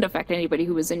that didn't affect anybody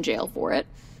who was in jail for it.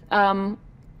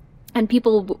 And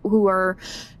people who are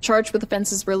charged with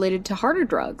offenses related to harder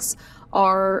drugs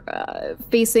are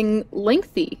facing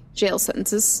lengthy jail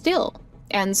sentences still,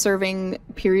 and serving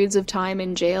periods of time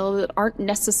in jail that aren't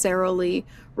necessarily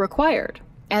required.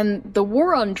 And the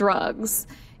war on drugs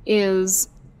is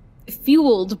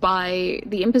fueled by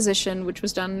the imposition, which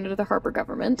was done under the Harper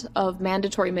government, of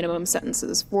mandatory minimum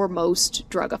sentences for most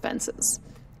drug offenses.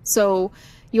 So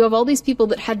you have all these people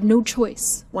that had no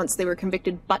choice once they were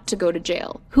convicted but to go to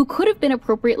jail, who could have been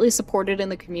appropriately supported in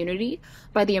the community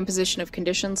by the imposition of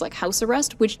conditions like house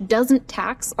arrest, which doesn't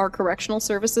tax our correctional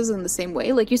services in the same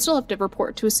way. Like, you still have to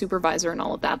report to a supervisor and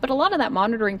all of that, but a lot of that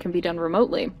monitoring can be done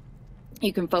remotely.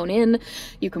 You can phone in,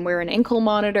 you can wear an ankle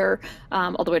monitor,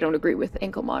 although I don't agree with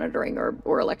ankle monitoring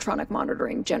or electronic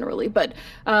monitoring generally, but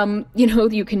you know,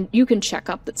 you can check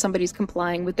up that somebody's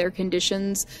complying with their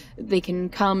conditions. They can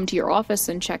come to your office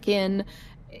and check in.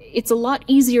 It's a lot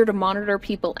easier to monitor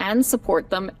people and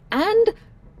support them and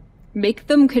make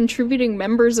them contributing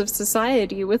members of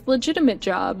society with legitimate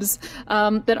jobs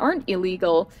that aren't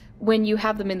illegal when you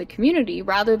have them in the community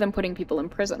rather than putting people in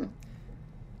prison.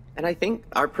 And I think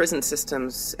our prison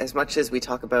systems, as much as we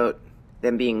talk about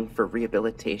them being for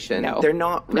rehabilitation, they're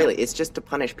not really. No. It's just to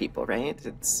punish people, right?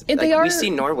 We see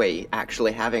Norway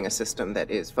actually having a system that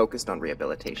is focused on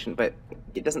rehabilitation, but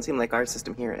it doesn't seem like our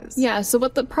system here is. Yeah, so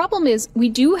what the problem is, we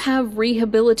do have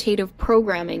rehabilitative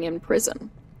programming in prison,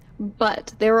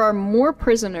 but there are more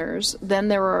prisoners than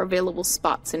there are available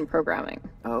spots in programming.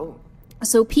 Oh.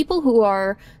 So people who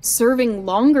are serving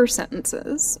longer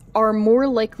sentences are more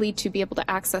likely to be able to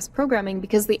access programming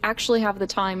because they actually have the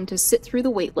time to sit through the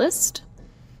wait list,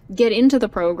 get into the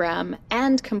program,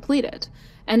 and complete it.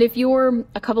 And if you're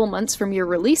a couple months from your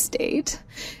release date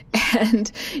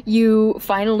and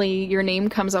your name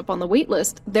comes up on the wait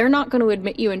list, they're not going to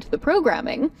admit you into the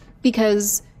programming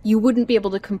because you wouldn't be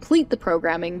able to complete the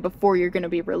programming before you're going to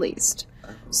be released.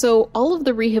 So all of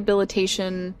the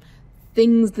rehabilitation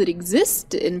things that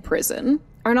exist in prison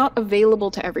are not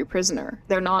available to every prisoner.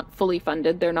 They're not fully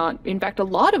funded. They're not, in fact, a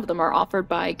lot of them are offered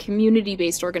by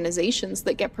community-based organizations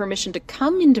that get permission to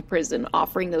come into prison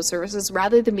offering those services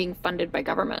rather than being funded by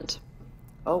government.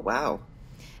 Oh, wow.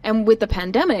 And with the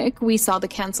pandemic, we saw the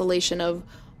cancellation of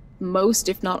most,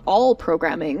 if not all,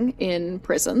 programming in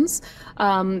prisons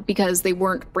because they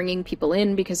weren't bringing people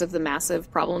in because of the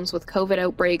massive problems with COVID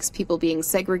outbreaks, people being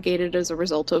segregated as a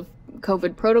result of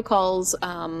COVID protocols.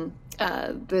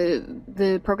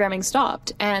 The programming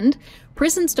stopped, and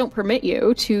prisons don't permit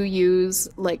you to use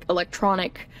like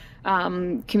electronic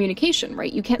communication,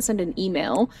 right? You can't send an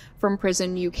email from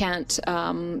prison. You can't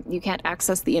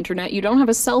access the internet. You don't have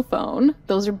a cell phone.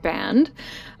 Those are banned.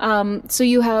 So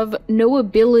you have no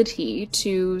ability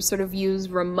to sort of use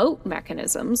remote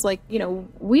mechanisms. Like,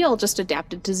 we all just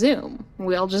adapted to Zoom.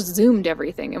 We all just Zoomed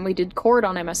everything, and we did court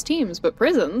on MS Teams, but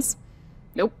prisons,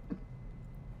 nope.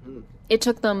 It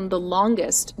took them the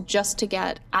longest just to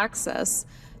get access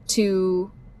to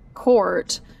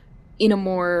court in a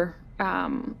more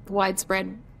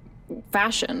widespread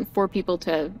fashion for people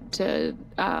to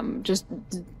just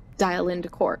dial into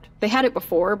court. They had it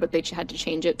before, but they had to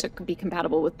change it to be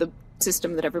compatible with the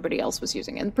system that everybody else was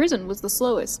using. And prison was the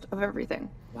slowest of everything.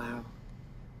 Wow.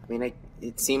 I mean,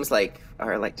 it seems like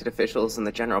our elected officials and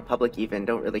the general public even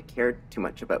don't really care too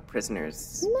much about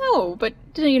prisoners. No, but,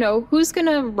 who's going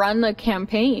to run a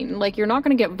campaign? Like, you're not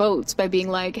going to get votes by being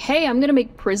like, hey, I'm going to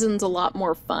make prisons a lot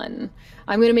more fun.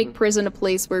 I'm going to make prison a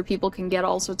place where people can get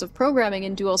all sorts of programming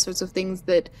and do all sorts of things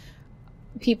that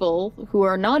people who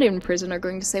are not in prison are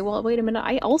going to say, well, wait a minute,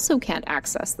 I also can't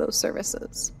access those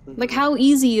services. Like, how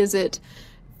easy is it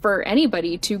for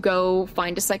anybody to go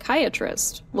find a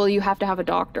psychiatrist? Well, you have to have a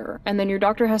doctor, and then your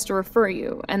doctor has to refer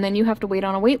you, and then you have to wait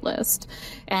on a wait list,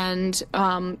 and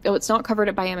it's not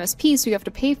covered by MSP, so you have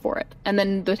to pay for it. And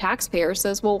then the taxpayer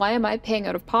says, well, why am I paying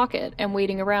out of pocket and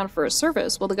waiting around for a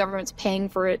service? Well, the government's paying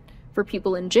for it for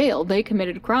people in jail. They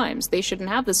committed crimes. They shouldn't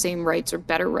have the same rights or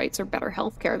better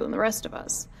health care than the rest of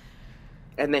us.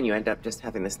 And then you end up just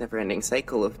having this never-ending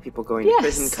cycle of people going to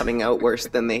prison, coming out worse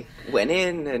than they went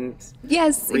in, and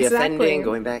reoffending,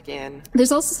 going back in.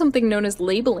 There's also something known as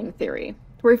labeling theory,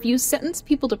 where if you sentence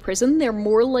people to prison, they're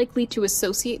more likely to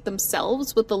associate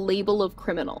themselves with the label of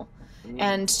criminal.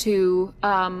 And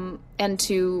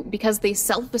because they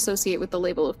self-associate with the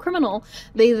label of criminal,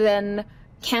 they then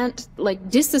can't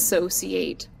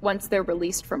disassociate once they're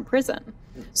released from prison.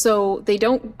 So they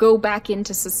don't go back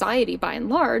into society by and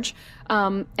large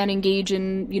and engage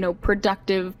in,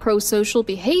 productive pro-social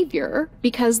behavior,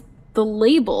 because the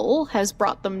label has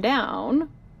brought them down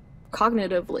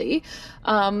cognitively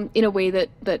in a way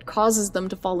that causes them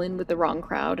to fall in with the wrong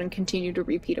crowd and continue to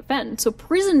repeat offend. So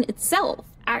prison itself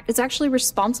is actually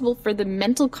responsible for the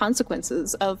mental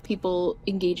consequences of people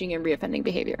engaging in reoffending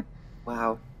behavior.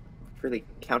 Wow. Really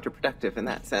counterproductive in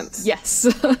that sense. Yes.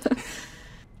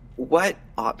 What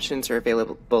options are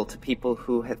available to people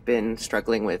who have been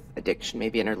struggling with addiction,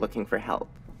 maybe, and are looking for help?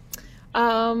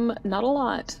 Not a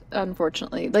lot,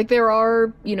 unfortunately. There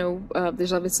are,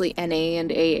 there's obviously NA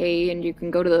and AA, and you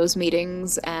can go to those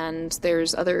meetings, and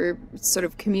there's other sort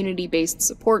of community-based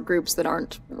support groups that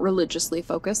aren't religiously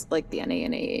focused, like the NA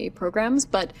and AA programs.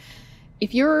 But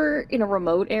if you're in a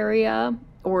remote area,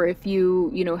 or if you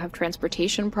have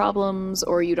transportation problems,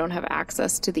 or you don't have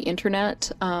access to the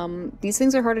internet, these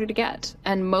things are harder to get.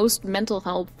 And most mental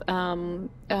health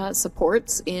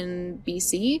supports in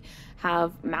BC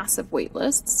have massive wait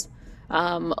lists.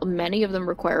 Many of them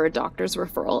require a doctor's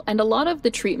referral. And a lot of the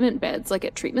treatment beds, like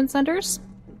at treatment centers,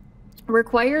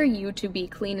 require you to be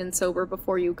clean and sober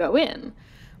before you go in.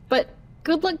 But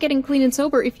good luck getting clean and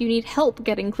sober if you need help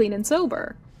getting clean and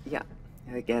sober. Yeah.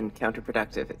 Again,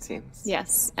 counterproductive, it seems.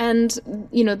 Yes. And,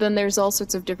 then there's all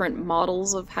sorts of different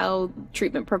models of how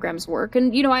treatment programs work.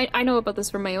 And, I know about this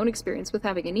from my own experience with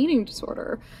having an eating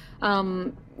disorder.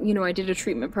 I did a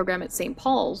treatment program at St.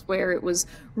 Paul's where it was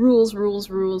rules.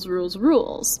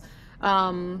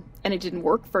 And it didn't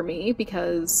work for me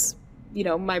because,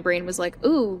 my brain was like,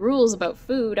 ooh, rules about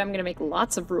food. I'm going to make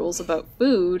lots of rules about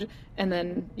food. And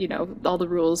then, all the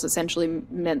rules essentially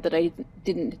meant that I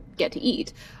didn't get to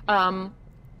eat.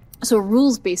 So a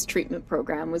rules-based treatment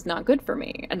program was not good for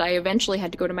me. And I eventually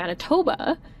had to go to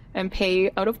Manitoba and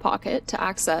pay out of pocket to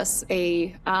access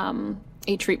a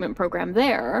treatment program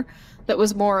there that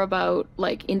was more about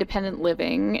independent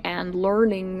living and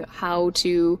learning how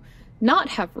to not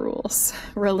have rules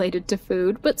related to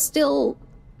food, but still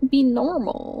be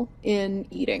normal in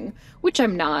eating, which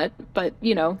I'm not, but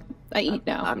I eat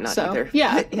now. I'm not so, either.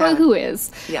 Yeah. Yeah. Well, who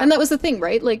is? Yeah. And that was the thing,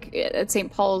 right? At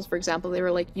St. Paul's, for example, they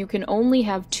were like, you can only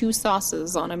have 2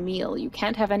 sauces on a meal. You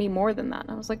can't have any more than that.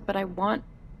 And I was like, but I want,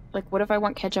 what if I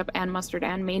want ketchup and mustard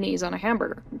and mayonnaise on a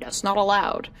hamburger? That's not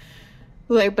allowed.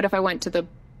 But if I went to the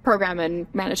program in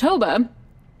Manitoba,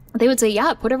 they would say,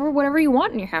 yeah, put whatever you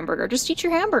want in your hamburger. Just eat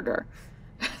your hamburger.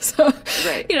 So,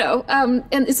 Right. and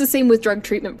it's the same with drug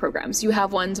treatment programs. You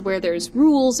have ones where there's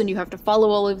rules and you have to follow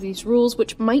all of these rules,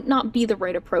 which might not be the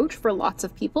right approach for lots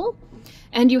of people.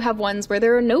 And you have ones where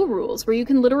there are no rules, where you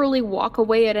can literally walk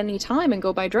away at any time and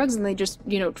go buy drugs, and they just,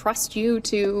 trust you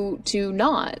to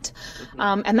not.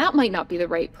 And that might not be the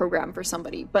right program for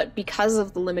somebody. But because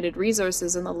of the limited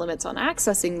resources and the limits on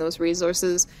accessing those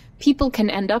resources, people can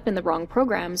end up in the wrong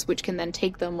programs, which can then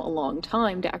take them a long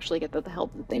time to actually get the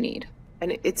help that they need.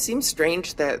 And it seems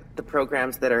strange that the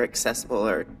programs that are accessible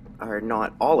are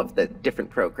not all of the different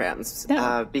programs,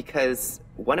 because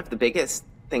one of the biggest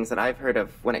things that I've heard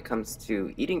of when it comes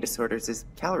to eating disorders is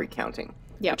calorie counting,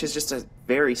 which is just a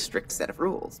very strict set of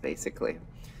rules, basically.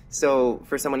 So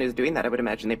for someone who's doing that, I would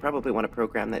imagine they probably want a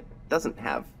program that doesn't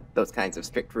have those kinds of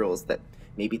strict rules that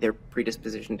maybe they're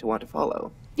predispositioned to want to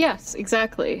follow. Yes,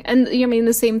 exactly. And I mean,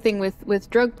 the same thing with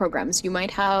drug programs. You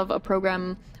might have a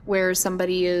program where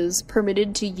somebody is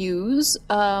permitted to use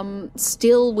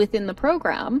still within the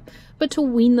program, but to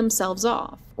wean themselves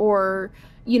off, or,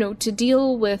 to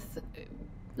deal with,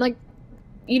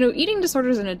 eating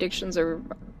disorders and addictions are,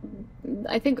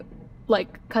 I think,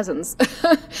 like cousins.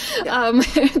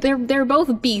 They're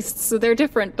both beasts, so they're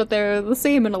different, but they're the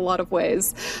same in a lot of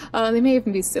ways. They may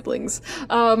even be siblings.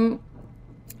 And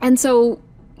so,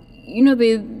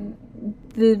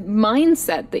 the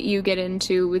mindset that you get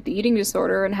into with the eating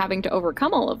disorder and having to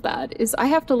overcome all of that is, I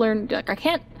have to learn, I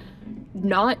can't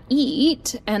not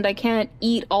eat, and I can't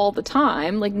eat all the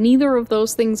time. Neither of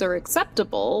those things are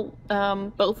acceptable.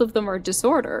 Both of them are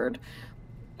disordered,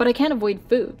 but I can't avoid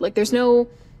food.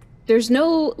 There's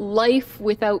no life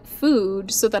without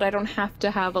food, so that I don't have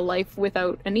to have a life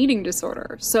without an eating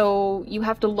disorder. So you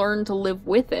have to learn to live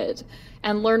with it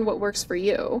and learn what works for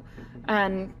you.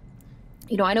 And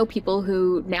I know people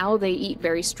who now they eat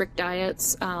very strict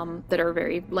diets that are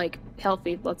very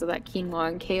healthy, lots of that quinoa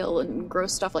and kale and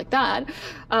gross stuff like that.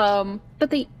 But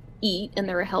they eat and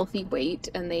they're a healthy weight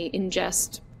and they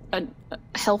ingest a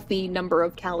healthy number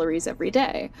of calories every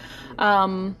day.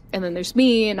 And then there's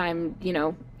me, and I'm,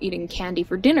 eating candy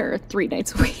for dinner 3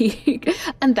 nights a week,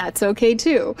 and that's okay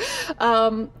too.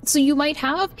 So you might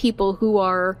have people who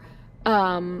are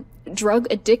drug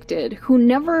addicted who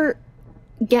never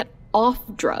get off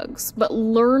drugs, but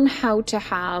learn how to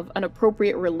have an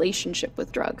appropriate relationship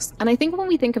with drugs. And I think when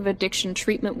we think of addiction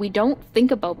treatment, we don't think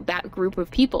about that group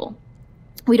of people.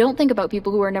 We don't think about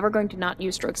people who are never going to not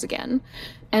use drugs again,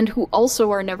 and who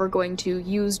also are never going to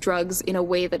use drugs in a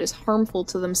way that is harmful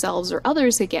to themselves or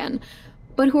others again,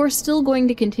 but who are still going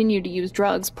to continue to use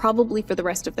drugs probably for the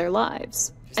rest of their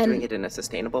lives. Just doing it in a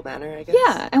sustainable manner, I guess?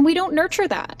 Yeah, and we don't nurture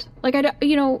that.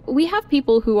 We have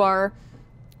people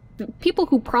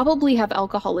who probably have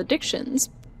alcohol addictions,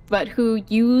 but who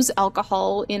use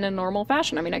alcohol in a normal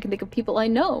fashion. I mean, I can think of people I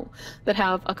know that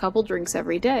have a couple drinks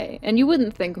every day, and you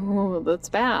wouldn't think, oh, that's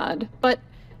bad, but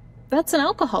that's an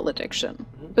alcohol addiction.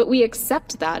 But we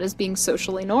accept that as being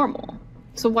socially normal.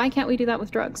 So why can't we do that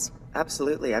with drugs?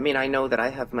 Absolutely. I mean, I know that I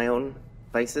have my own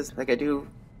vices. I do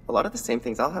a lot of the same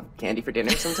things. I'll have candy for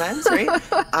dinner sometimes,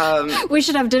 right? We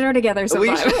should have dinner together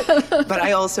sometime. We should. But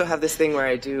I also have this thing where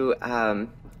I do...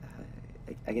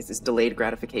 I guess it's delayed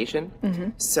gratification. Mm-hmm.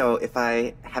 So if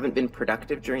I haven't been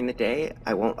productive during the day,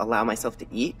 I won't allow myself to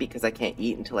eat because I can't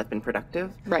eat until I've been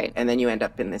productive. Right. And then you end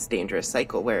up in this dangerous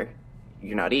cycle where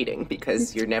you're not eating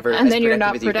because you're never and as then you're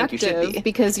not productive as you think you should be.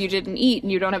 Because you didn't eat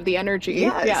and you don't have the energy.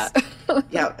 Yes. Yeah.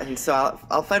 Yeah. And so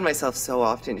I'll find myself so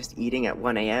often just eating at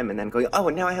 1 a.m. and then going, oh,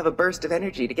 and now I have a burst of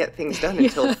energy to get things done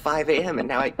until 5 a.m. and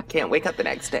now I can't wake up the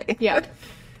next day. Yeah.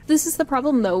 This is the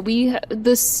problem, though.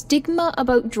 The stigma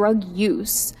about drug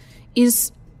use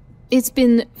it's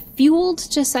been fueled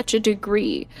to such a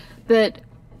degree that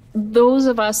those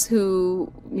of us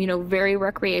who, very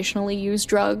recreationally use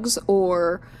drugs,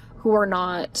 or who are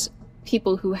not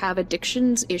people who have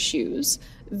addictions issues,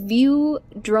 view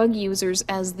drug users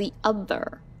as the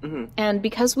other. Mm-hmm. And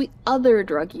because we other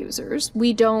drug users,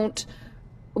 we don't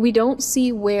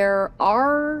see where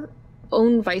our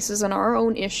own vices and our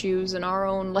own issues and our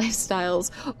own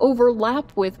lifestyles overlap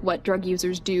with what drug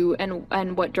users do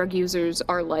and what drug users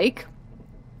are like,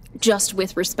 just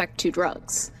with respect to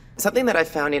drugs. Something that I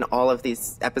found in all of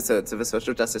these episodes of a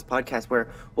social justice podcast, where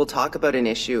we'll talk about an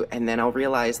issue and then I'll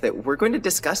realize that we're going to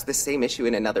discuss the same issue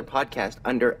in another podcast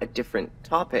under a different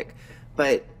topic,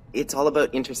 but it's all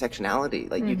about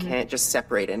intersectionality. You can't just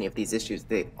separate any of these issues.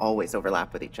 They always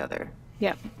overlap with each other.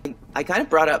 Yeah. I kind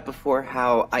of brought up before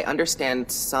how I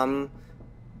understand some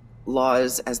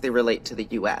laws as they relate to the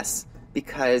U.S.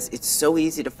 because it's so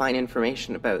easy to find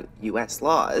information about U.S.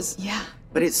 laws. Yeah.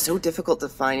 But it's so difficult to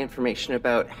find information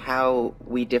about how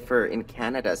we differ in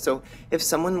Canada. So if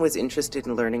someone was interested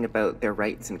in learning about their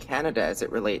rights in Canada as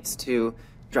it relates to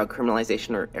drug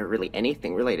criminalization or really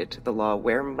anything related to the law,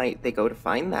 where might they go to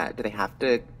find that? Do they have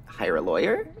to hire a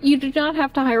lawyer? You do not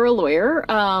have to hire a lawyer.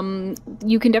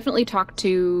 You can definitely talk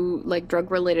to like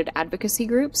drug-related advocacy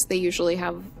groups. They usually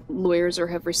have lawyers or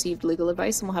have received legal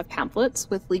advice and will have pamphlets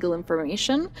with legal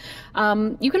information.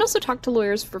 You can also talk to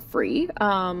lawyers for free.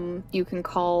 You can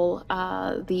call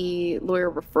the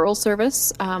lawyer referral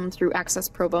service through Access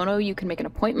Pro Bono. You can make an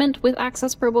appointment with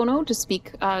Access Pro Bono to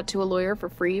speak to a lawyer for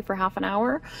free for half an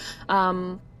hour.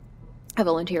 I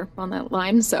volunteer on that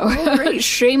line, so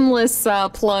shameless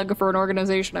plug for an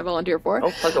organization I volunteer for.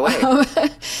 Oh, plug away.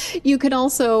 You can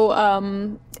also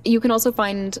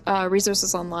find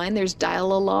resources online. There's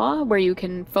Dial a Law, where you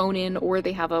can phone in, or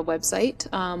they have a website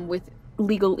with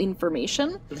legal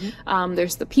information.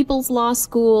 There's the People's Law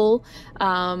School.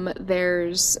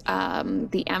 There's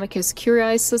the Amicus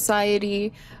Curiae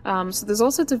Society. So there's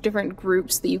all sorts of different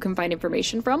groups that you can find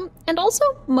information from. And also,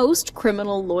 most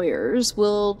criminal lawyers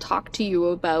will talk to you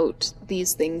about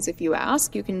these things if you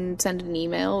ask. You can send an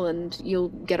email and you'll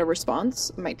get a response.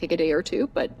 It might take a day or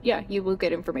two, but yeah, you will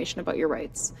get information about your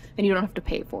rights. And you don't have to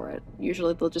pay for it.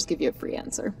 Usually they'll just give you a free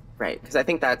answer. Right, because I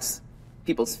think that's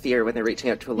people's fear when they're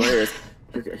reaching out to a lawyer is,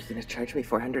 you're going to charge me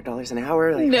 $400 an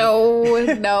hour? Like,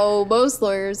 no, most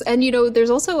lawyers. And, there's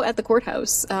also at the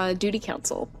courthouse, duty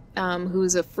counsel,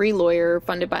 who's a free lawyer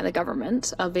funded by the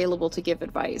government, available to give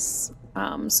advice.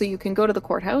 So you can go to the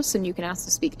courthouse and you can ask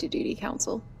to speak to duty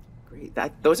counsel. Great.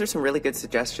 Those are some really good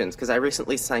suggestions, because I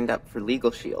recently signed up for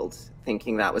Legal Shield,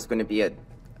 thinking that was going to be a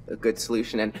good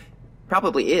solution, and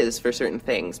probably is for certain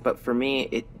things. But for me,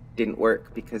 it didn't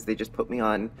work because they just put me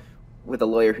on with a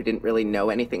lawyer who didn't really know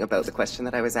anything about the question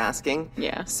that I was asking.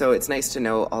 Yeah. So it's nice to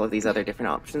know all of these other different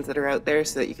options that are out there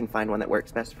so that you can find one that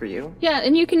works best for you. Yeah,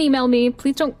 and you can email me.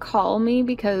 Please don't call me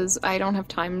because I don't have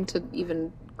time to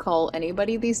even call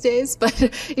anybody these days. But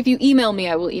if you email me,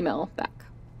 I will email back.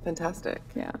 Fantastic.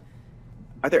 Yeah.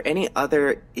 Are there any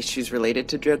other issues related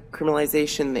to drug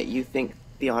criminalization that you think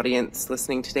the audience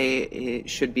listening today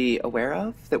should be aware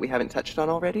of that we haven't touched on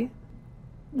already?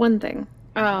 One thing.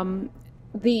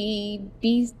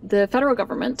 The federal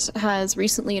government has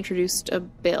recently introduced a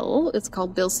bill. It's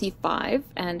called Bill C-5,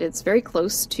 and it's very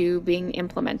close to being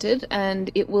implemented, and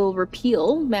it will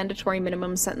repeal mandatory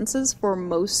minimum sentences for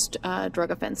most drug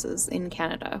offenses in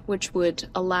Canada, which would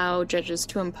allow judges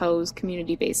to impose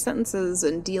community-based sentences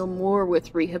and deal more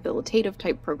with rehabilitative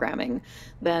type programming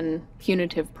than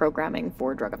punitive programming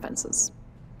for drug offenses.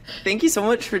 Thank you so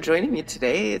much for joining me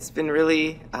today. It's been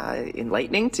really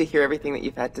enlightening to hear everything that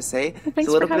you've had to say. Well,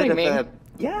 thanks for having me.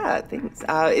 Yeah, thanks.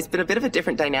 It's been a bit of a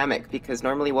different dynamic because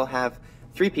normally we'll have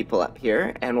 3 people up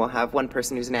here, and we'll have one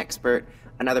person who's an expert,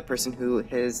 another person who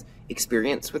has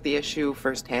experience with the issue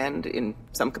firsthand in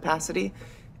some capacity.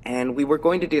 And we were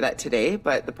going to do that today,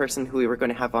 but the person who we were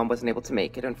going to have on wasn't able to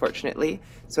make it, unfortunately.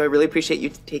 So I really appreciate you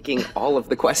taking all of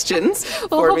the questions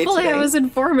for me today. Hopefully I was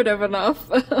informative enough.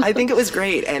 I think it was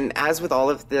great. And as with all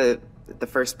of the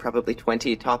first probably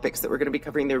 20 topics that we're going to be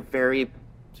covering, they're very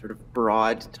sort of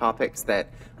broad topics that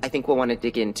I think we'll want to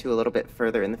dig into a little bit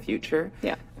further in the future.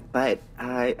 Yeah. But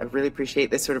I really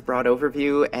appreciate this sort of broad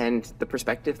overview and the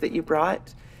perspective that you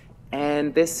brought.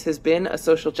 And this has been a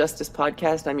Social Justice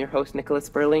Podcast. I'm your host, Nicholas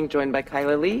Sperling, joined by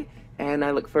Kyla Lee, and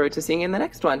I look forward to seeing you in the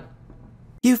next one.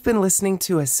 You've been listening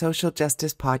to a Social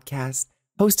Justice Podcast,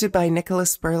 hosted by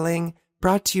Nicholas Sperling,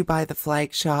 brought to you by The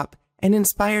Flag Shop, and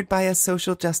inspired by a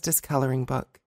social justice coloring book.